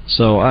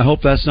 So I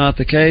hope that's not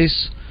the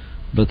case,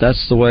 but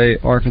that's the way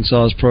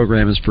Arkansas's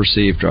program is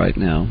perceived right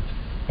now,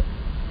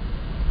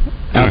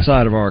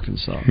 outside of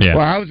Arkansas. Yeah.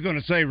 Well, I was going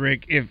to say,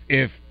 Rick,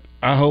 if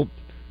I hope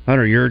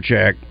Hunter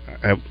Yurichek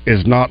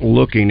is not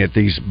looking at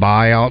these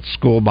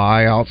school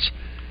buyouts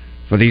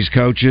for these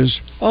coaches.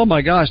 Oh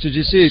my gosh! Did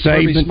you see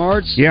Kirby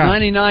Smart's? Yeah,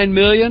 $99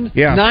 million.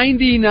 Yeah,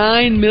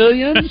 $99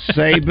 million.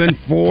 Saban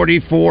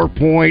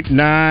 $44.9,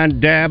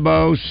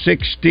 Dabo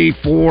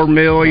 $64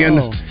 million.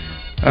 Oh.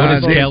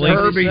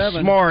 Kirby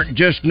Smart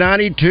just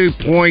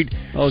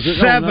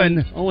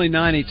 92.7. Only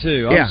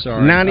 92. I'm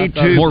sorry.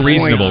 92. More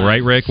reasonable,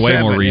 right, Rick?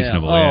 Way more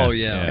reasonable.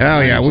 Yeah. Yeah.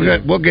 Oh yeah.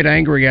 We'll get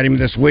angry at him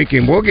this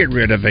weekend. We'll get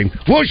rid of him.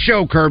 We'll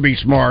show Kirby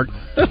Smart.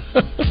 All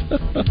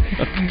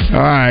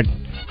right,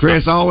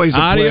 Chris. Always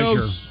a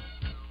pleasure.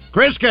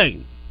 Chris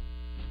King.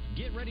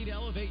 Get ready to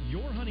elevate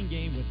your hunting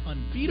game with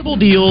unbeatable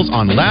deals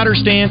on ladder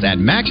stands at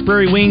Max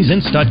Prairie Wings in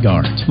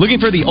Stuttgart. Looking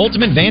for the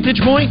ultimate vantage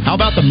point? How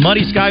about the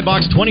Muddy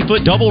Skybox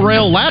 20-foot double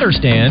rail ladder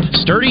stand?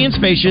 Sturdy and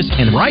spacious,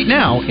 and right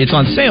now it's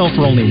on sale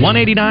for only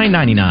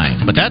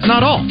 $189.99. But that's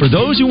not all. For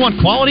those who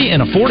want quality and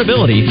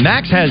affordability,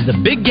 Max has the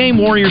Big Game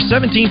Warrior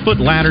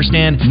 17-foot ladder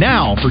stand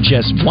now for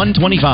just $125.